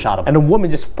fire. The woman shot him. And the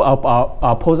woman just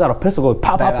pulls out a pistol, goes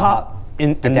pop, pop, pop.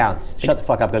 Get down. Shut the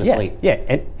fuck up. Go to sleep.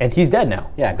 Yeah, and he's dead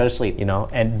now. Yeah, go to sleep. You know,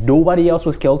 and nobody else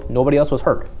was killed. Nobody else was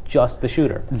hurt. Just the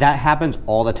shooter. That happens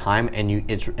all the time, and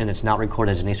it's not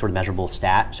recorded as any sort of measurable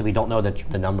stat, so we don't know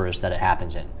the numbers that it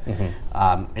happens in,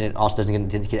 and it also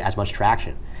didn't get as much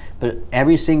traction. But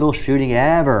every single shooting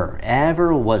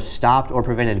ever was stopped or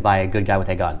prevented by a good guy with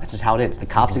a gun. That's just how it is. The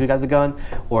cop's a good guy with a gun,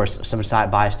 or some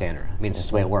side bystander. I mean, it's just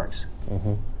the way it works.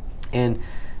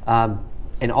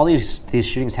 And all these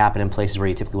shootings happen in places where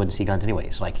you typically wouldn't see guns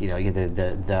anyways. Like, you know, you get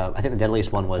the I think the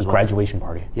deadliest one was graduation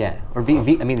party. Yeah, or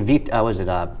was it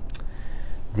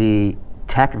the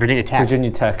Tech, Virginia Tech. Virginia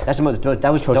Tech. That's the most.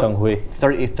 That was Cho Sung-hui.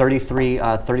 33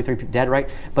 dead, right?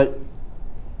 But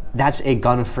that's a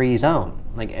gun-free zone.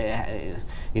 Like,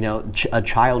 you know, a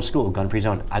child's school, gun-free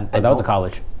zone. That was a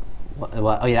college.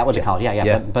 Well, oh yeah, that was a college.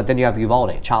 Yeah. But then you have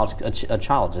Uvalde, a child's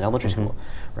in elementary school,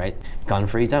 right?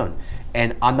 Gun-free zone.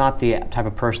 And I'm not the type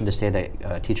of person to say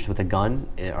that teachers with a gun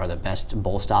are the best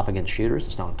bull stop against shooters.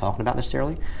 That's not what I'm talking about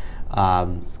necessarily.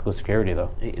 School security,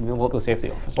 though. School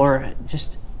safety officers. Or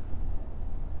just.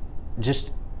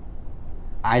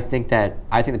 I think that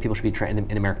people should be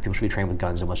trained in America. People should be trained with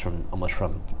guns almost from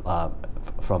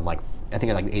like, I think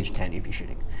at like age 10 you'd be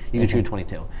shooting. You can shoot at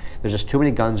 22. There's just too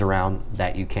many guns around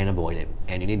that you can't avoid it,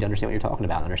 and you need to understand what you're talking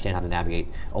about. Understand how to navigate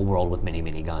a world with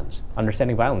many guns.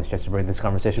 Understanding violence, just to bring this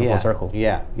conversation full circle.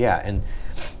 Yeah,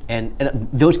 and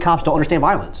those cops don't understand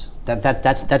violence.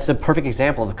 That's the perfect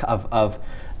example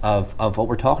of what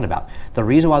we're talking about. The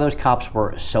reason why those cops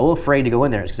were so afraid to go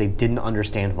in there is because they didn't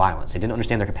understand violence. They didn't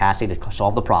understand their capacity to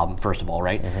solve the problem, first of all,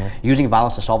 right? Using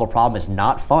violence to solve a problem is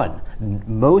not fun.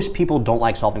 Most people don't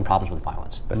like solving problems with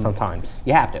violence. But sometimes.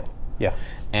 You have to. Yeah.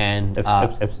 And if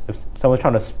someone's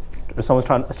trying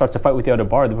to start to fight with you at a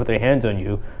bar, they put their hands on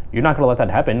you, you're not going to let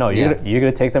that happen. No, you're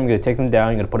going to take them down,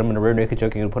 you're going to put them in a rear naked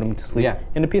choke, you're going to put them to sleep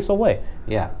in a peaceful way.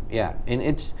 Yeah. And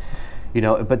it's, you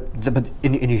know, but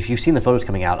if you've seen the photos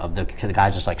coming out of the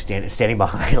guys just like standing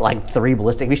behind like 3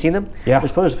 ballistic, have you seen them? Yeah.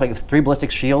 There's photos of like 3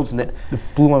 ballistic shields, and it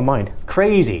blew my mind.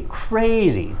 Crazy.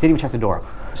 Didn't even check the door.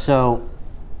 So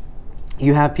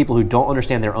you have people who don't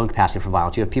understand their own capacity for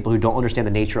violence. You have people who don't understand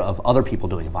the nature of other people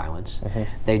doing violence.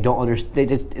 They don't understand.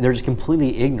 They're just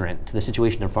completely ignorant to the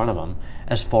situation in front of them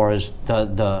as far as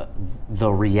the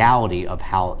reality of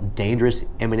how dangerous,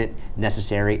 imminent,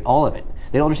 necessary, all of it.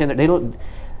 They don't understand that. They don't.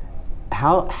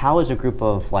 How is a group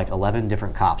of like 11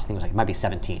 different cops, I think it was like, it might be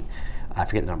 17, I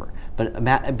forget the number,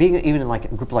 but being even in like a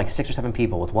group of like 6 or 7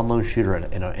 people with one lone shooter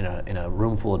in a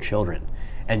room full of children,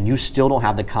 and you still don't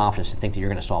have the confidence to think that you're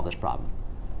going to solve this problem.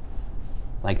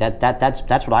 Like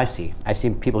that's what I see. I see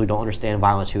people who don't understand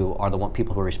violence, who are the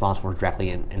people who are responsible for directly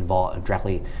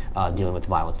dealing with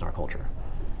violence in our culture.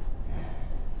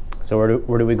 So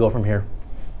where do we go from here?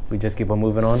 We just keep on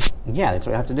moving on? Yeah, that's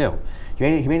what we have to do.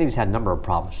 Humanity's had a number of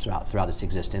problems throughout its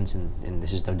existence, and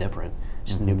this is no different.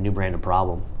 It's just a new brand of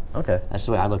problem. Okay. That's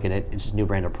the way I look at it. It's just a new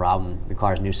brand of problem,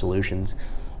 requires new solutions.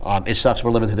 It sucks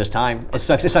we're living through this time. It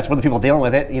sucks for the people dealing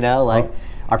with it, you know, like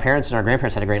our parents and our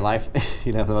grandparents had a great life,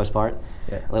 you know, for the most part.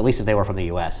 Yeah. Well, at least if they were from the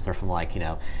U.S. If they're from like, you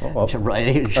know,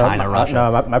 China, Russia.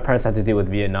 No, my parents had to deal with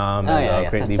Vietnam and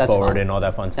Great Leap Forward and all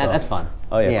that fun stuff. That's fun.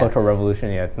 Oh yeah, Cultural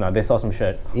Revolution. Yeah, no, they saw some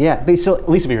shit. Yeah, but so at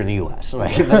least if you're in the U.S.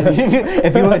 Right?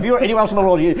 if you were anywhere else in the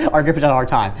world, our grandparents had a hard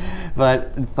time.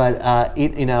 But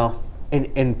you know.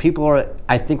 And people are,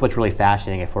 I think what's really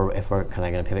fascinating, if we're kind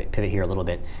of going to pivot here a little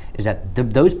bit, is that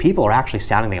those people are actually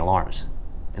sounding the alarms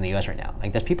in the U.S. right now.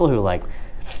 Like there's people who like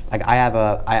I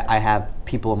have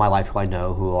people in my life who I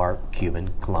know who are Cuban,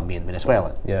 Colombian,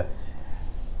 Venezuelan. Yeah.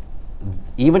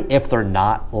 Even if they're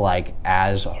not like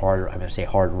as hard, I'm going to say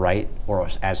hard right or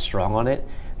as strong on it,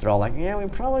 they're all like, yeah, we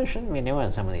probably shouldn't be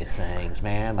doing some of these things,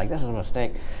 man. Like this is a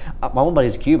mistake. My one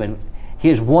buddy's Cuban. He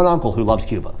has one uncle who loves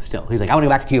Cuba still. He's like, I want to go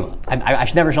back to Cuba. I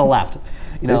should never have left.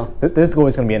 You know, there's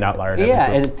always going to be an outlier.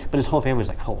 Yeah, but his whole family's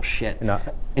like, oh shit. And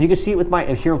you can see it with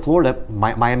here in Florida,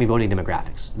 Miami voting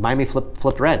demographics. Miami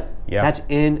flipped red. Yeah, that's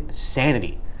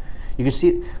insanity. You can see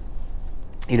it.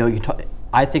 You know,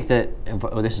 I think that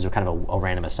this is kind of a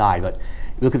random aside, but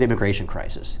you look at the immigration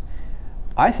crisis.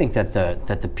 I think that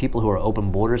the people who are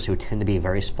open borders, who tend to be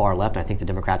very far left, and I think the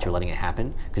Democrats are letting it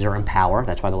happen because they're in power.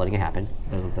 That's why they're letting it happen.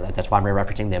 That's why I'm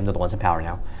referencing them. They're the ones in power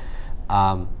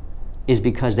now. Is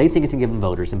because they think it's going to give them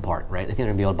voters in part, right? They think they're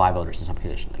going to be able to buy voters in some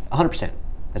condition. Like 100%.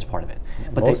 That's part of it.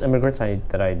 But most immigrants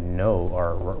that I know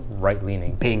are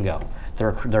right-leaning. Bingo.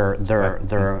 They're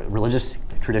religious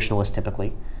traditionalists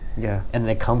typically. Yeah. And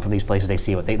they come from these places. They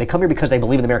see what they come here because they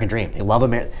believe in the American dream. They love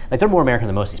America. Like they're more American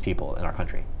than most of these people in our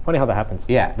country. Funny how that happens.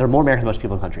 Yeah, they're more American than most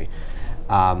people in the country.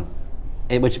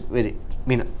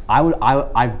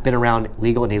 I've been around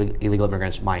legal and illegal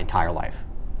immigrants my entire life.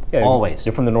 Yeah, always.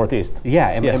 You're from the Northeast. Yeah,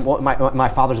 and my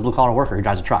father's a blue collar worker who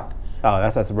drives a truck. Oh,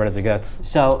 that's as red as it gets.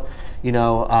 So,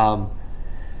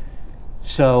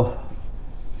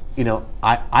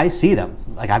 I see them.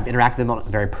 Like, I've interacted with them on a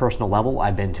very personal level.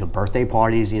 I've been to birthday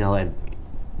parties, and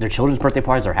their children's birthday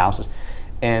parties, their houses,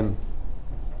 and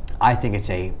I think it's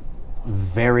a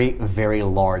very, very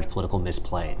large political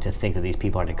misplay to think that these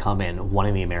people are going to come in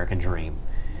wanting the American dream,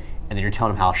 and then you're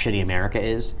telling them how shitty America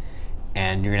is,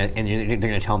 and they're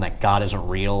gonna tell them that God isn't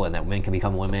real and that men can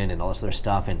become women and all this other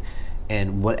stuff,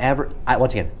 and whatever.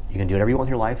 Once again, you can do whatever you want with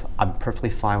your life. I'm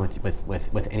perfectly fine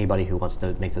with anybody who wants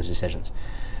to make those decisions.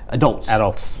 Adults.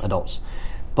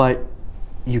 But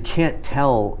you can't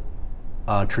tell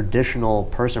a traditional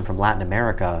person from Latin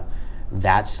America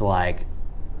that's like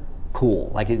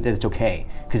cool, like it's okay,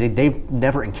 because they've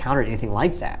never encountered anything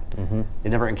like that.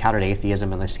 They've never encountered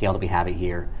atheism on the scale that we have it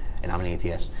here, and I'm an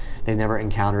atheist. They've never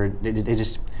encountered they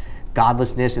just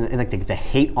godlessness and like the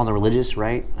hate on the religious,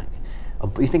 right? Like,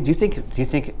 do you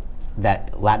think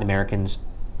that Latin Americans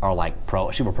are like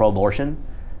super pro abortion?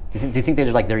 Do you think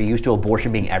they're used to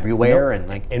abortion being everywhere? And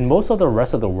like in most of the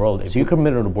rest of the world, if you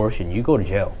commit an abortion, you go to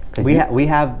jail. We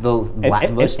have the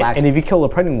most and if you kill a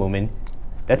pregnant woman,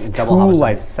 that's double 2 homicide.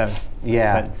 life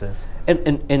sentences.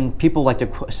 And people like to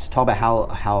talk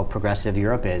about how progressive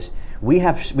Europe is. We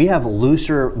have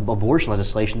looser abortion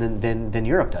legislation than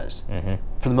Europe does,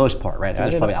 for the most part, right? I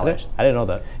think there's probably outliers. I didn't know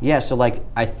that. Yeah,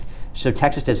 so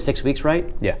Texas did 6 weeks,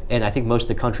 right? Yeah. And I think most of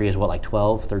the country is like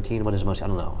 12, 13. What is most? I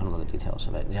don't know the details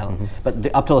of it.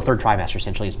 But up till the 3rd trimester,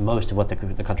 essentially, is most of what the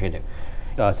country can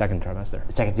do. Second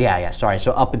trimester. Sorry.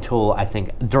 So up until, I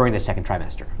think, during the 2nd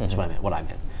trimester is what I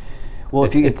meant. Well,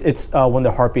 it's when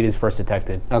the heartbeat is first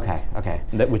detected. Okay.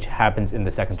 Which happens in the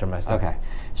 2nd trimester. Okay.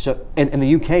 So in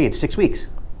the UK, it's 6 weeks.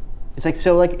 It's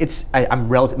like I'm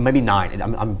relative, maybe 9.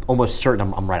 I'm almost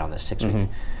certain I'm right on this. 6 weeks.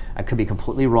 I could be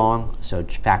completely wrong. So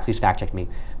please fact check me.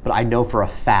 But I know for a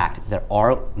fact that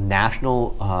our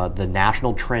the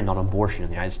national trend on abortion in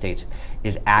the United States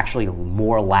is actually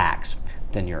more lax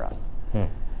than Europe.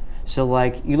 So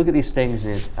like you look at these things,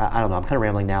 and I don't know. I'm kind of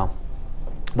rambling now,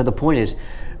 but the point is,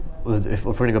 if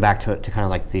we're going to go back to kind of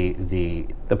like the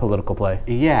political play.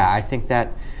 Yeah, I think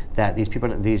that these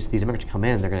immigrants come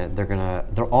in, they're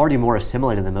already more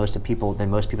assimilated than most people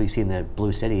you see in the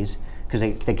blue cities, because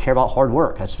they care about hard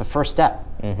work. That's the first step.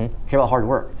 Care about hard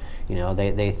work.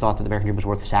 They thought that the American dream was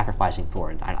worth sacrificing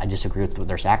for, and I disagree with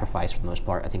their sacrifice for the most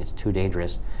part. I think it's too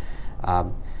dangerous.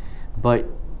 But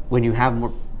when you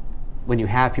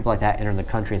have people like that entering the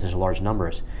country in such large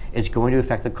numbers, it's going to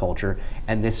affect the culture,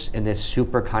 and this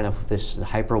super kind of this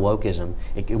hyper wokeism,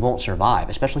 it won't survive.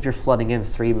 Especially if you're flooding in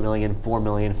 3 million, 4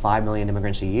 million, 5 million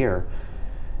immigrants a year,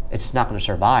 it's not going to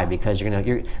survive, because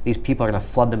these people are going to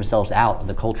flood themselves out of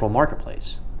the cultural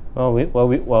marketplace.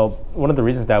 Well, one of the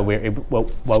reasons that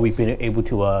why we've been able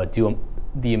to do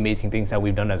the amazing things that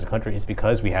we've done as a country is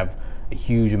because we have a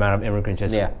huge amount of immigrants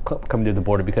just coming through the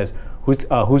border. Because who's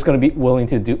going to be willing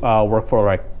to do work for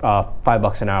like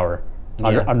 $5 an hour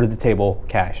under the table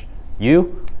cash?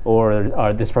 You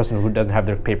or this person who doesn't have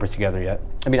their papers together yet?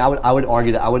 I mean, I would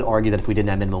argue that if we didn't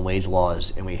have minimum wage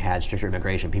laws and we had stricter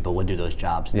immigration, people would do those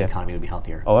jobs, and the economy would be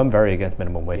healthier. Oh, I'm very against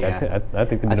minimum wage. Yeah. I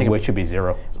think the minimum wage should be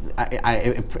 0.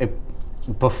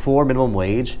 Before minimum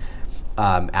wage,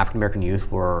 African American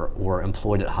youth were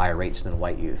employed at higher rates than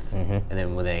white youth, and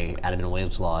then when they added minimum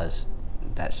wage laws,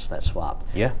 that swapped.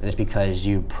 Yeah, and it's because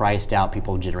you priced out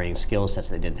people generating skill sets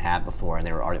they didn't have before, and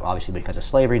they were already, obviously because of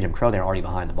slavery, Jim Crow, they were already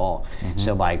behind the ball.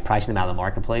 So by pricing them out of the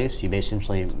marketplace, you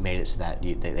essentially made it so that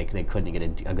they couldn't get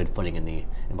a good footing in the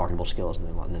marketable skills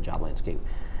in the job landscape.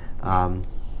 So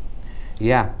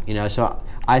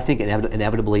I think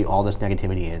inevitably all this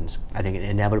negativity ends. I think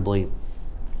inevitably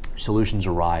solutions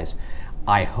arise.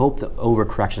 I hope the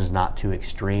overcorrection is not too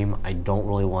extreme. I don't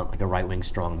really want like a right-wing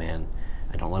strongman.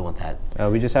 I don't really want that.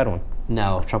 We just had one.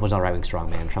 No, Trump was not a right-wing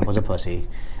strongman. Trump was a pussy.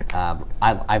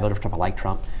 I voted for Trump. I like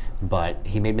Trump, but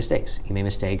he made mistakes.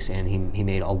 And he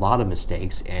made a lot of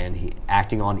mistakes. And he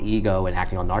acting on ego and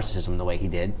acting on narcissism the way he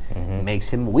did makes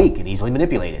him weak and easily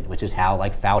manipulated, which is how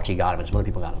like Fauci got him and some other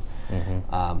people got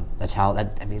him. That's how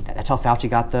Fauci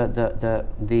got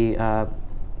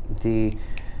the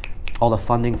all the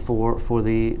funding for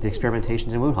the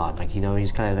experimentations in Wuhan. Like,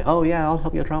 he's kind of like, oh yeah, I'll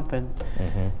help you, Trump, and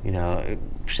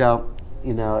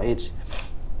it's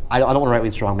I don't want a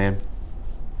right-wing strongman.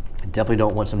 I definitely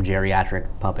don't want some geriatric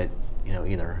puppet,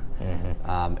 either.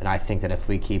 And I think that I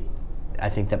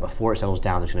think that before it settles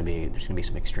down, there's going to be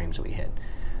some extremes that we hit.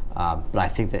 But I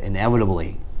think that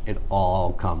inevitably it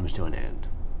all comes to an end.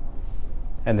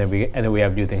 and then we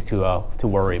have new things to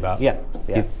worry about. Yeah.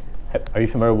 Yeah. Are you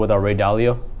familiar with Ray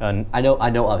Dalio? And I know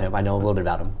of him. I know a little bit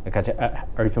about him. Gotcha.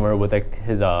 Are you familiar with like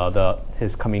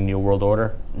his coming New World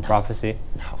Order prophecy?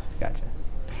 No. Gotcha.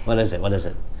 What is it?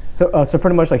 So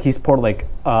pretty much like he's poured like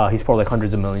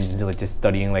hundreds of millions into like just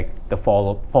studying like the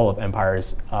fall of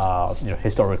empires,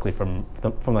 historically from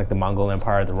like the Mongol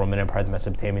Empire, the Roman Empire, the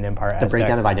Mesopotamian Empire. The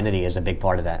breakdown of identity is a big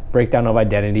part of that. Breakdown of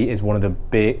identity is one of the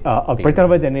big breakdown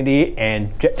of identity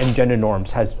and gender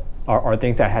norms are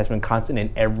things that has been constant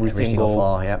in every single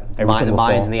fall. Yep. The single Mayans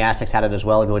fall. and the Aztecs had it as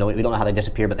well. We don't know how they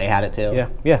disappeared, but they had it too.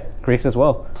 Yeah, Greeks as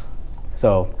well.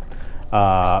 So.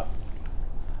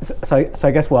 So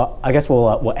I guess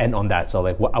we'll end on that. So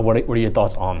like, what are your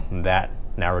thoughts on that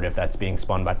narrative that's being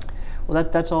spun by? Well,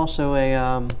 that's also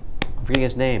I'm forgetting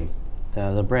his name,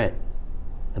 the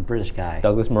British guy.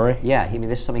 Douglas Murray. Yeah,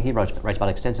 this is something he writes about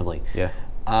extensively. Yeah.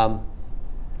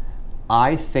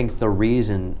 I think the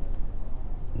reason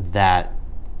that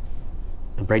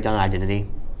the breakdown of identity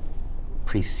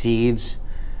precedes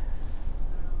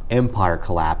empire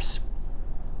collapse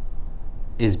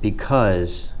is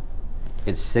because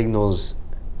it signals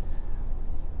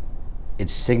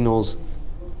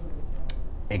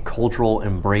a cultural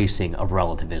embracing of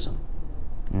relativism.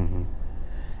 Mm-hmm.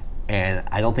 And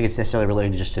I don't think it's necessarily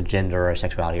related just to gender or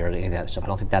sexuality or any of that stuff. I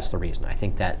don't think that's the reason. I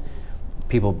think that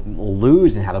people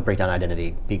lose and have a breakdown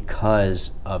identity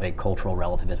because of a cultural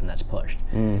relativism that's pushed,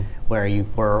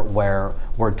 where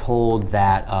we're told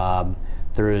that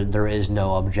there is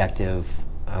no objective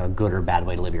good or bad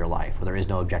way to live your life, or there is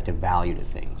no objective value to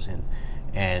things,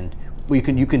 and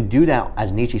you can do that,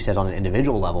 as Nietzsche says, on an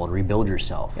individual level and rebuild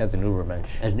yourself as an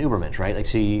Ubermensch. As an Ubermensch, right? Like,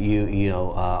 so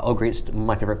oh great,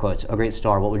 my favorite quotes: "Oh great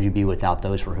star, what would you be without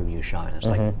those for whom you shine?" It's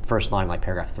like first line, like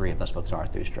paragraph 3 of Thus Spoke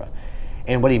Zarathustra.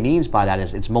 And what he means by that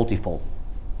is it's multifold.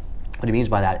 What he means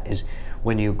by that is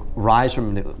when you rise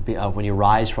from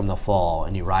the fall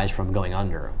and you rise from going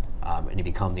under, and you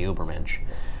become the Ubermensch,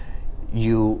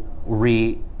 you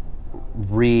reorient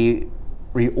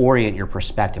your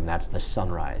perspective, and that's the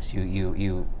sunrise. He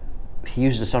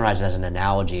uses the sunrise as an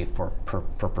analogy for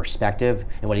perspective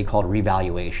and what he called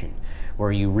revaluation,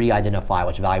 where you re-identify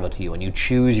what's valuable to you and you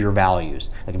choose your values.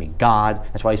 That can be God.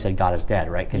 That's why he said God is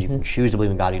dead, right? Because you can choose to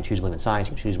believe in God, you can choose to believe in science,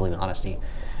 you can choose to believe in honesty.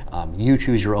 You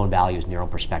choose your own values and your own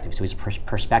perspective. So he's a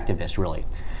perspectivist, really.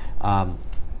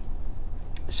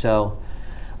 So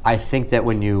I think that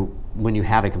when you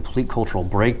have a complete cultural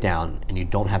breakdown and you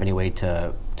don't have any way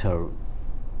to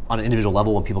on an individual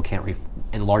level, when people can't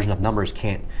in large enough numbers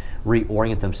can't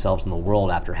reorient themselves in the world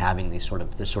after having this sort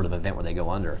of event where they go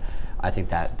under, I think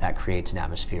that creates an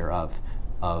atmosphere of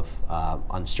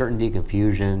uncertainty,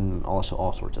 confusion, also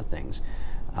all sorts of things,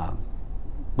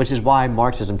 which is why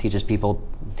Marxism teaches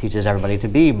everybody to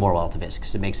be more relativist,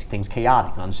 because it makes things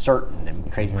chaotic and uncertain and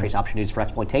creates opportunities for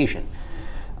exploitation.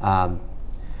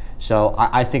 So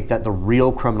I think that the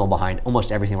real criminal behind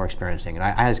almost everything we're experiencing, and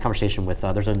I had this conversation with,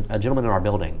 there's a gentleman in our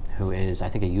building who is, I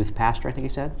think, a youth pastor, I think he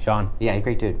said. Sean. Yeah, he's a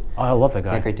great dude. Oh, I love that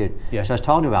guy. Yeah, great dude. Yeah. So I was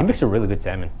talking about. He makes a really good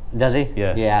salmon. Does he?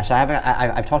 Yeah. Yeah, so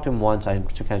I've talked to him once, I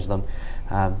shook hands with him,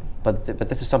 but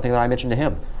this is something that I mentioned to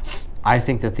him. I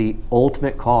think that the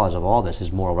ultimate cause of all this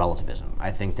is moral relativism.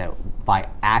 I think that by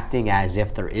acting as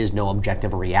if there is no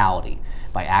objective reality,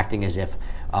 by acting as if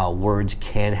words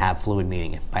can have fluid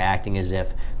meaning, by acting as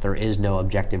if there is no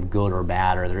objective good or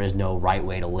bad, or there is no right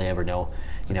way to live, or no,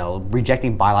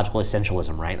 rejecting biological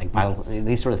essentialism, right? Like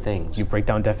these sort of things. You break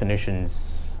down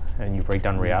definitions and you break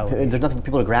down reality. There's nothing for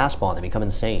people to grasp on. They become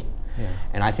insane. Yeah.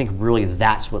 And I think really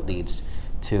that's what leads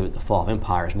to the fall of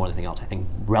empires more than anything else. I think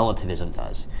relativism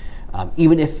does.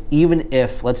 Even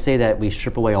if let's say that we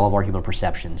strip away all of our human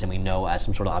perceptions and we know as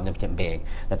some sort of omnipotent being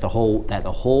that all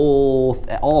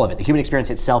of it, the human experience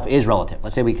itself is relative.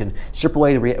 Let's say we can strip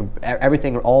away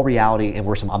everything, all reality, and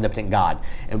we're some omnipotent God,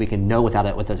 and we can know with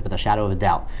a shadow of a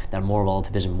doubt that moral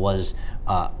relativism was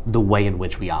the way in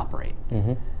which we operate.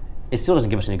 Mm-hmm. It still doesn't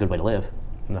give us any good way to live.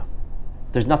 No.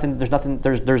 There's no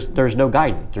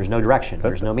guidance, there's no direction,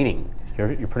 there's no meaning.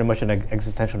 You're pretty much an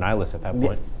existential nihilist at that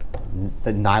point.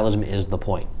 The nihilism is the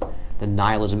point. The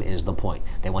nihilism is the point.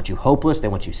 They want you hopeless, they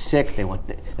want you sick, they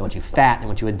want you fat, they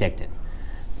want you addicted.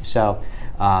 So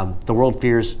the world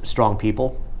fears strong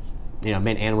people,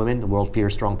 men and women. The world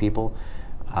fears strong people,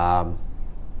 and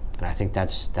I think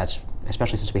that's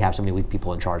especially since we have so many weak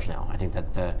people in charge now. I think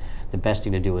that the best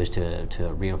thing to do is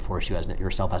to reinforce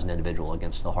yourself as an individual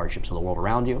against the hardships of the world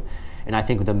around you. And I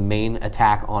think the main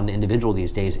attack on the individual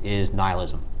these days is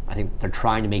nihilism. I think they're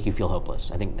trying to make you feel hopeless.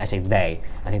 I think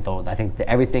that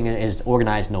everything is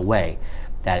organized in a way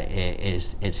that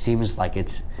it seems like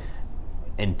it's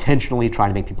intentionally trying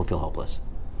to make people feel hopeless.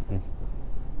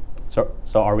 So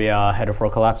are we headed for a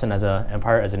collapse as an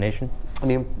empire, as a nation? I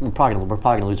mean, we're probably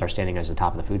gonna lose our standing as the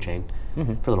top of the food chain for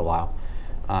a little while.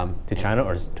 To China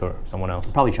or to someone else?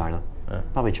 Probably China.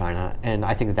 Probably China. And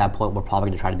I think at that point we're probably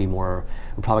going to try to be more.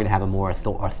 We're probably going to have a more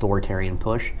authoritarian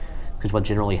push, because what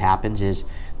generally happens is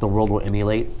the world will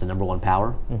emulate the number one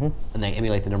power, and they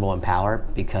emulate the number one power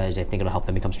because they think it'll help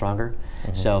them become stronger.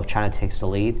 So if China takes the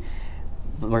lead,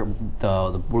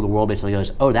 the world basically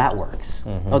goes, oh, that works.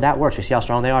 Oh, that works. You see how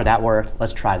strong they are? That worked.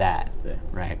 Let's try that. Yeah.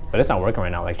 Right. But it's not working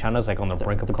right now. Like China's like on the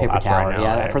brink of paper collapse tower, right now.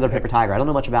 Yeah, for the paper tiger. I don't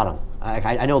know much about them.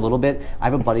 I know a little bit. I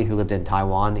have a buddy who lived in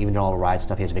Taiwan, even during all the riots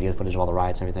stuff. He has video footage of all the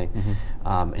riots and everything.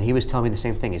 And he was telling me the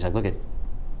same thing. He's like, look,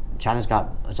 China's got,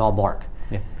 it's all bark.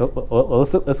 Yeah.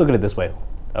 Let's look at it this way.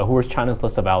 Who is China's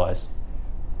list of allies?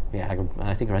 Yeah,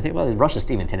 I think well,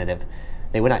 Russia's even tentative.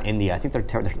 They went out India. I think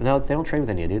no, they don't trade with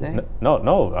India, do they?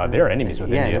 No, they're enemies with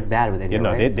India. Yeah, they're bad with India. You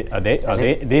know, right? they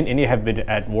and India have been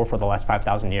at war for the last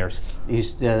 5,000 years. I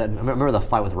remember the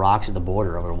fight with rocks at the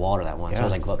border over water that one. Yeah. So it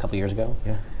was like a couple years ago.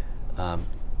 Yeah.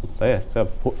 So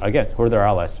again, who are their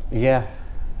allies? Yeah.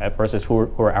 Versus who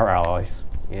are our allies?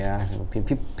 Yeah.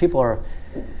 People are.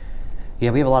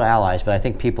 Yeah, we have a lot of allies, but I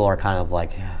think people are kind of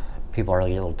like, people are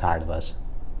really a little tired of us.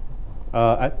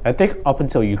 I think up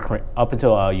until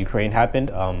Ukraine happened,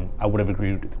 I would have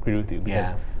agreed with you,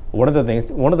 because one of the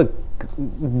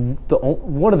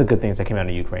good things that came out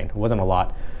of Ukraine, it wasn't a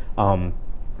lot.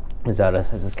 Is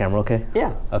this camera okay?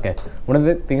 Yeah. Okay. One of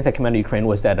the things that came out of Ukraine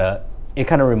was that it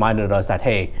kind of reminded us that,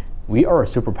 hey, we are a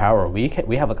superpower. We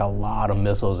have like a lot of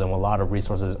missiles and a lot of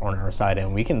resources on our side,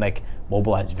 and we can like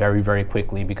mobilize very, very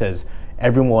quickly, because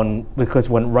when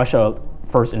Russia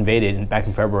first invaded back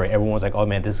in February, everyone was like, oh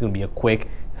man, this is going to be a quick,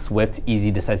 swift,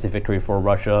 easy, decisive victory for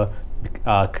Russia,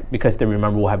 because they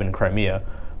remember what happened in Crimea.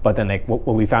 But then like what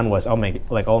we found was, oh man,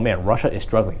 Russia is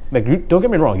struggling. Like, don't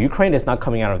get me wrong, Ukraine is not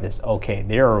coming out of this okay.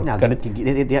 They have to give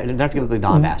up the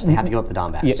Donbass. They have to give up the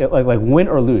Donbass. Yeah, like win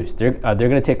or lose, they're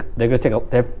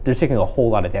taking a whole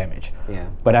lot of damage. Yeah.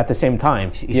 But at the same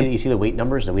time, you see the wheat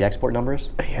numbers, the wheat export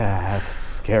numbers. Yeah, it's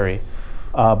scary.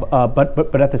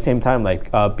 But at the same time,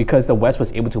 like because the West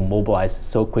was able to mobilize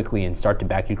so quickly and start to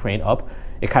back Ukraine up,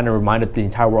 it kind of reminded the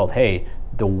entire world, hey,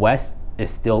 the West is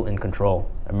still in control.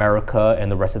 America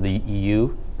and the rest of the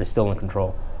EU are still in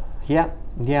control. Yeah.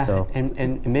 So,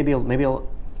 and maybe look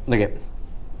at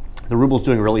the ruble's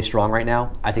doing really strong right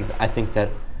now. I think that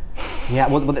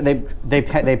well they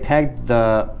pegged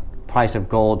the price of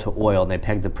gold to oil, and they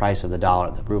pegged the price of the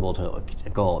ruble to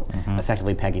gold,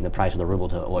 effectively pegging the price of the ruble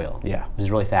to oil. Yeah, which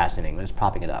is really fascinating. It's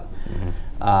propping it up.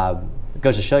 It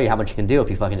goes to show you how much you can do if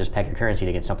you fucking just peg your currency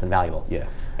to get something valuable. Yeah,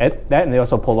 and they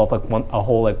also pulled off like a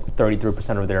whole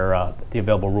 33% of their the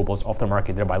available rubles off the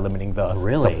market, thereby limiting the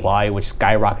supply, which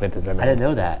skyrocketed to them. I didn't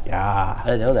know that. Yeah, I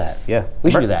didn't know that. Yeah,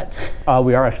 we should do that.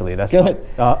 We are actually. That's good.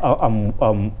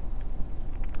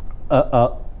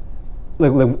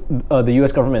 The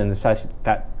U.S. government in the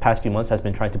past few months has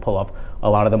been trying to pull off a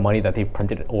lot of the money that they've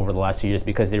printed over the last few years,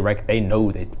 because they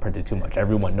know they printed too much.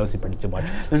 Everyone knows they printed too much.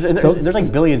 There's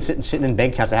like billions sitting in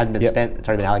bank accounts that haven't been spent. It's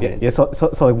already been allocated. Yeah. So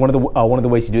like one of the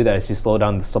ways you do that is to slow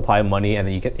down the supply of money, and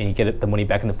then you get the money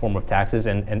back in the form of taxes,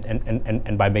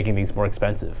 and by making things more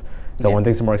expensive. So when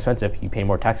things are more expensive, you pay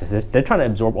more taxes. They're trying to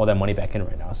absorb all that money back in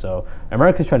right now. So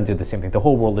America's trying to do the same thing. The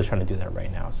whole world is trying to do that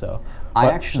right now. So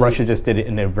Russia just did it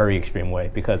in a very extreme way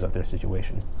because of their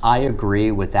situation. I agree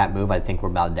with that move. I think we're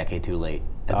about a decade too late.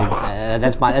 I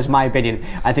think, that's my opinion.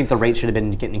 I think the rate should have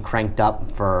been getting cranked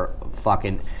up for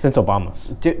fucking since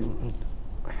Obama's.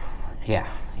 Yeah.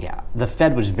 The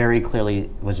Fed was very clearly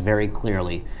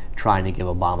trying to give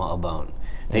Obama a bone.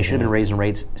 They should have been raising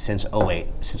rates since 2008.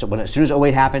 As soon as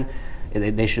 2008 happened,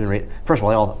 they should have raised. First of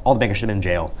all the bankers should have been in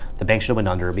jail. The banks should have been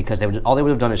under, because all they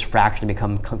would have done is fraction and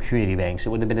become community banks. It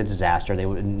wouldn't have been a disaster. They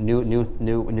would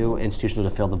new institutions would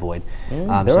have filled the void.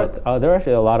 There are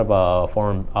actually a lot of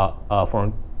foreign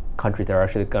countries that are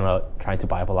actually trying to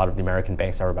buy up a lot of the American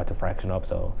banks that are about to fraction up.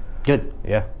 So good.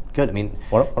 Yeah, good. I mean,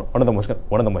 one of them was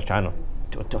China.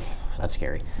 That's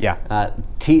scary. Yeah.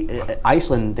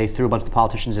 Iceland, they threw a bunch of the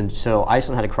politicians in. So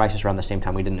Iceland had a crisis around the same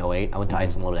time we did in 2008. I went to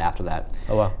Iceland a little bit after that.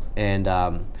 Oh, wow. And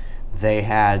they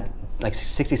had like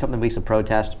 60-something weeks of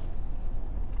protest.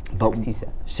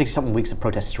 60-something weeks of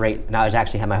protest straight. And I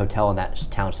had my hotel in that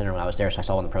town center when I was there, so I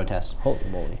saw one of the protests. Holy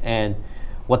moly. And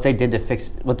what they did to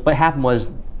fix, what happened was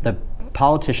the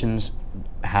politicians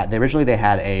originally they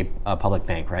had a public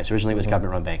bank, right? So originally it was a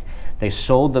government-run bank. They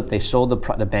sold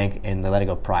the bank and they let it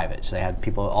go private. So they had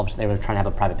people, they were trying to have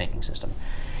a private banking system.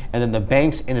 And then the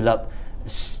banks ended up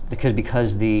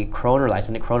because the kroner, the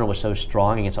Icelandic kroner, was so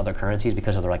strong against other currencies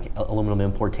because of their like aluminum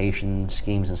importation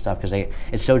schemes and stuff. Because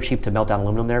it's so cheap to melt down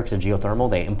aluminum there because of geothermal.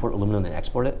 They import aluminum and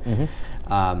export it.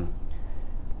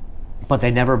 But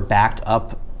they never backed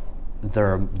up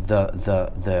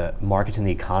the markets and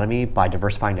the economy by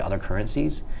diversifying to other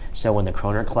currencies. So when the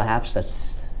kroner collapsed,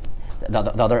 the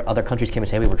other countries came and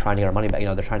said we were trying to get our money back.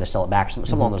 They're trying to sell it back,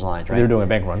 something along those lines, right? They were doing a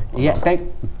bank run. Yeah,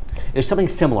 it's something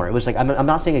similar. It was like I'm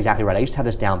not saying exactly right. I used to have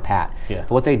this down pat. Yeah.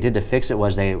 But what they did to fix it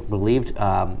was they relieved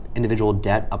individual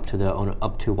debt up to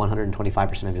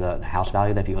 125% of the house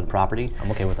value that if you own property.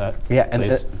 I'm okay with that. Yeah, and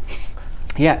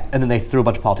and then they threw a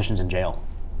bunch of politicians in jail.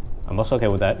 I'm also okay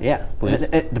with that. Yeah, please.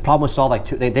 The problem was solved like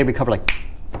they recovered like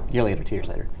a year later, 2 years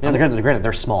later. Granted,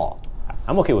 they're small.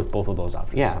 I'm okay with both of those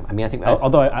options. Yeah, I mean, I think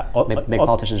although make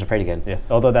politicians afraid again. Yeah,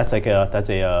 although that's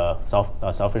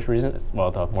a selfish reason.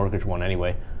 Well, the mortgage one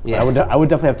anyway. Yeah, I would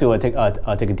definitely have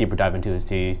to take a deeper dive into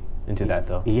that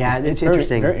though. Yeah, it's very,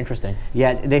 interesting. Very interesting.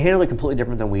 Yeah, they handled it completely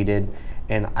different than we did,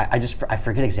 and I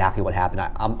forget exactly what happened.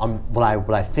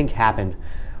 What I think happened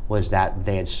was that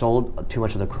they had sold too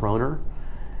much of the kroner.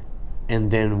 And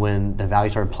then when the value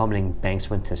started plummeting, banks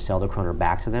went to sell the kroner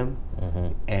back to them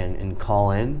and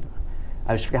call in.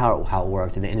 I just forget how it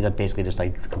worked, and it ended up basically just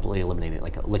like completely eliminating,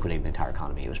 like liquidating the entire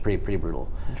economy. It was pretty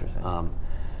brutal. Interesting.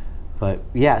 But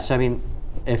yeah, so I mean,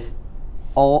 if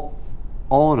all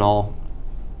in all,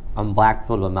 I'm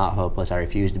black-pilled, but I'm not hopeless. I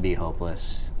refuse to be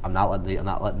hopeless. I'm not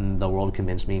letting the world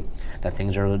convince me that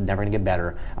things are never gonna get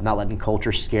better. I'm not letting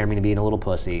culture scare me to being a little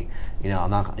pussy.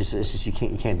 I'm not. It's just you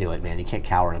can't do it, man. You can't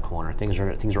cower in a corner. Things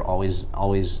are always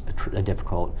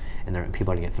difficult, and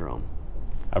people are gonna get through them.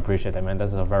 I appreciate that, man.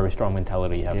 That's a very strong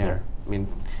mentality you have there. I mean,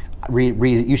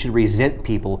 you should resent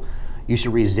people. You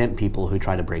should resent people who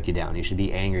try to break you down. You should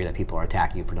be angry that people are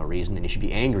attacking you for no reason, and you should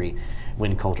be angry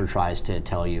when culture tries to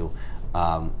tell you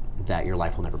that your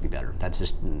life will never be better. That's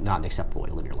just not an acceptable way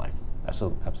to live your life.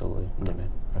 Absolutely. Okay, man.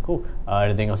 All right, cool.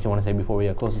 Anything else you want to say before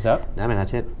we close this out? No, man,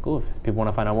 that's it. Cool. If people want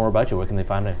to find out more about you, where can they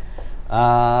find it?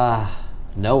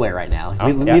 Nowhere right now.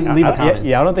 Leave a comment.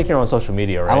 Yeah, I don't think you're on social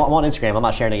media, right? I'm on Instagram. I'm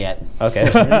not sharing it yet. Okay.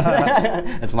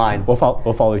 That's mine. We'll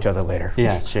follow each other later.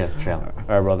 Yeah, sure. All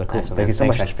right, brother. Cool. Excellent, Thank you so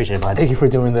much. I appreciate it, bud. Thank you for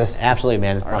doing this. Absolutely,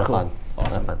 man. It's a lot of fun.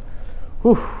 Awesome. Fun.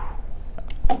 Whew.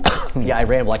 Yeah, I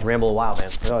ramble a while, man.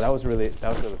 No, that was really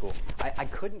cool. I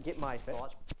couldn't get my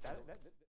thoughts.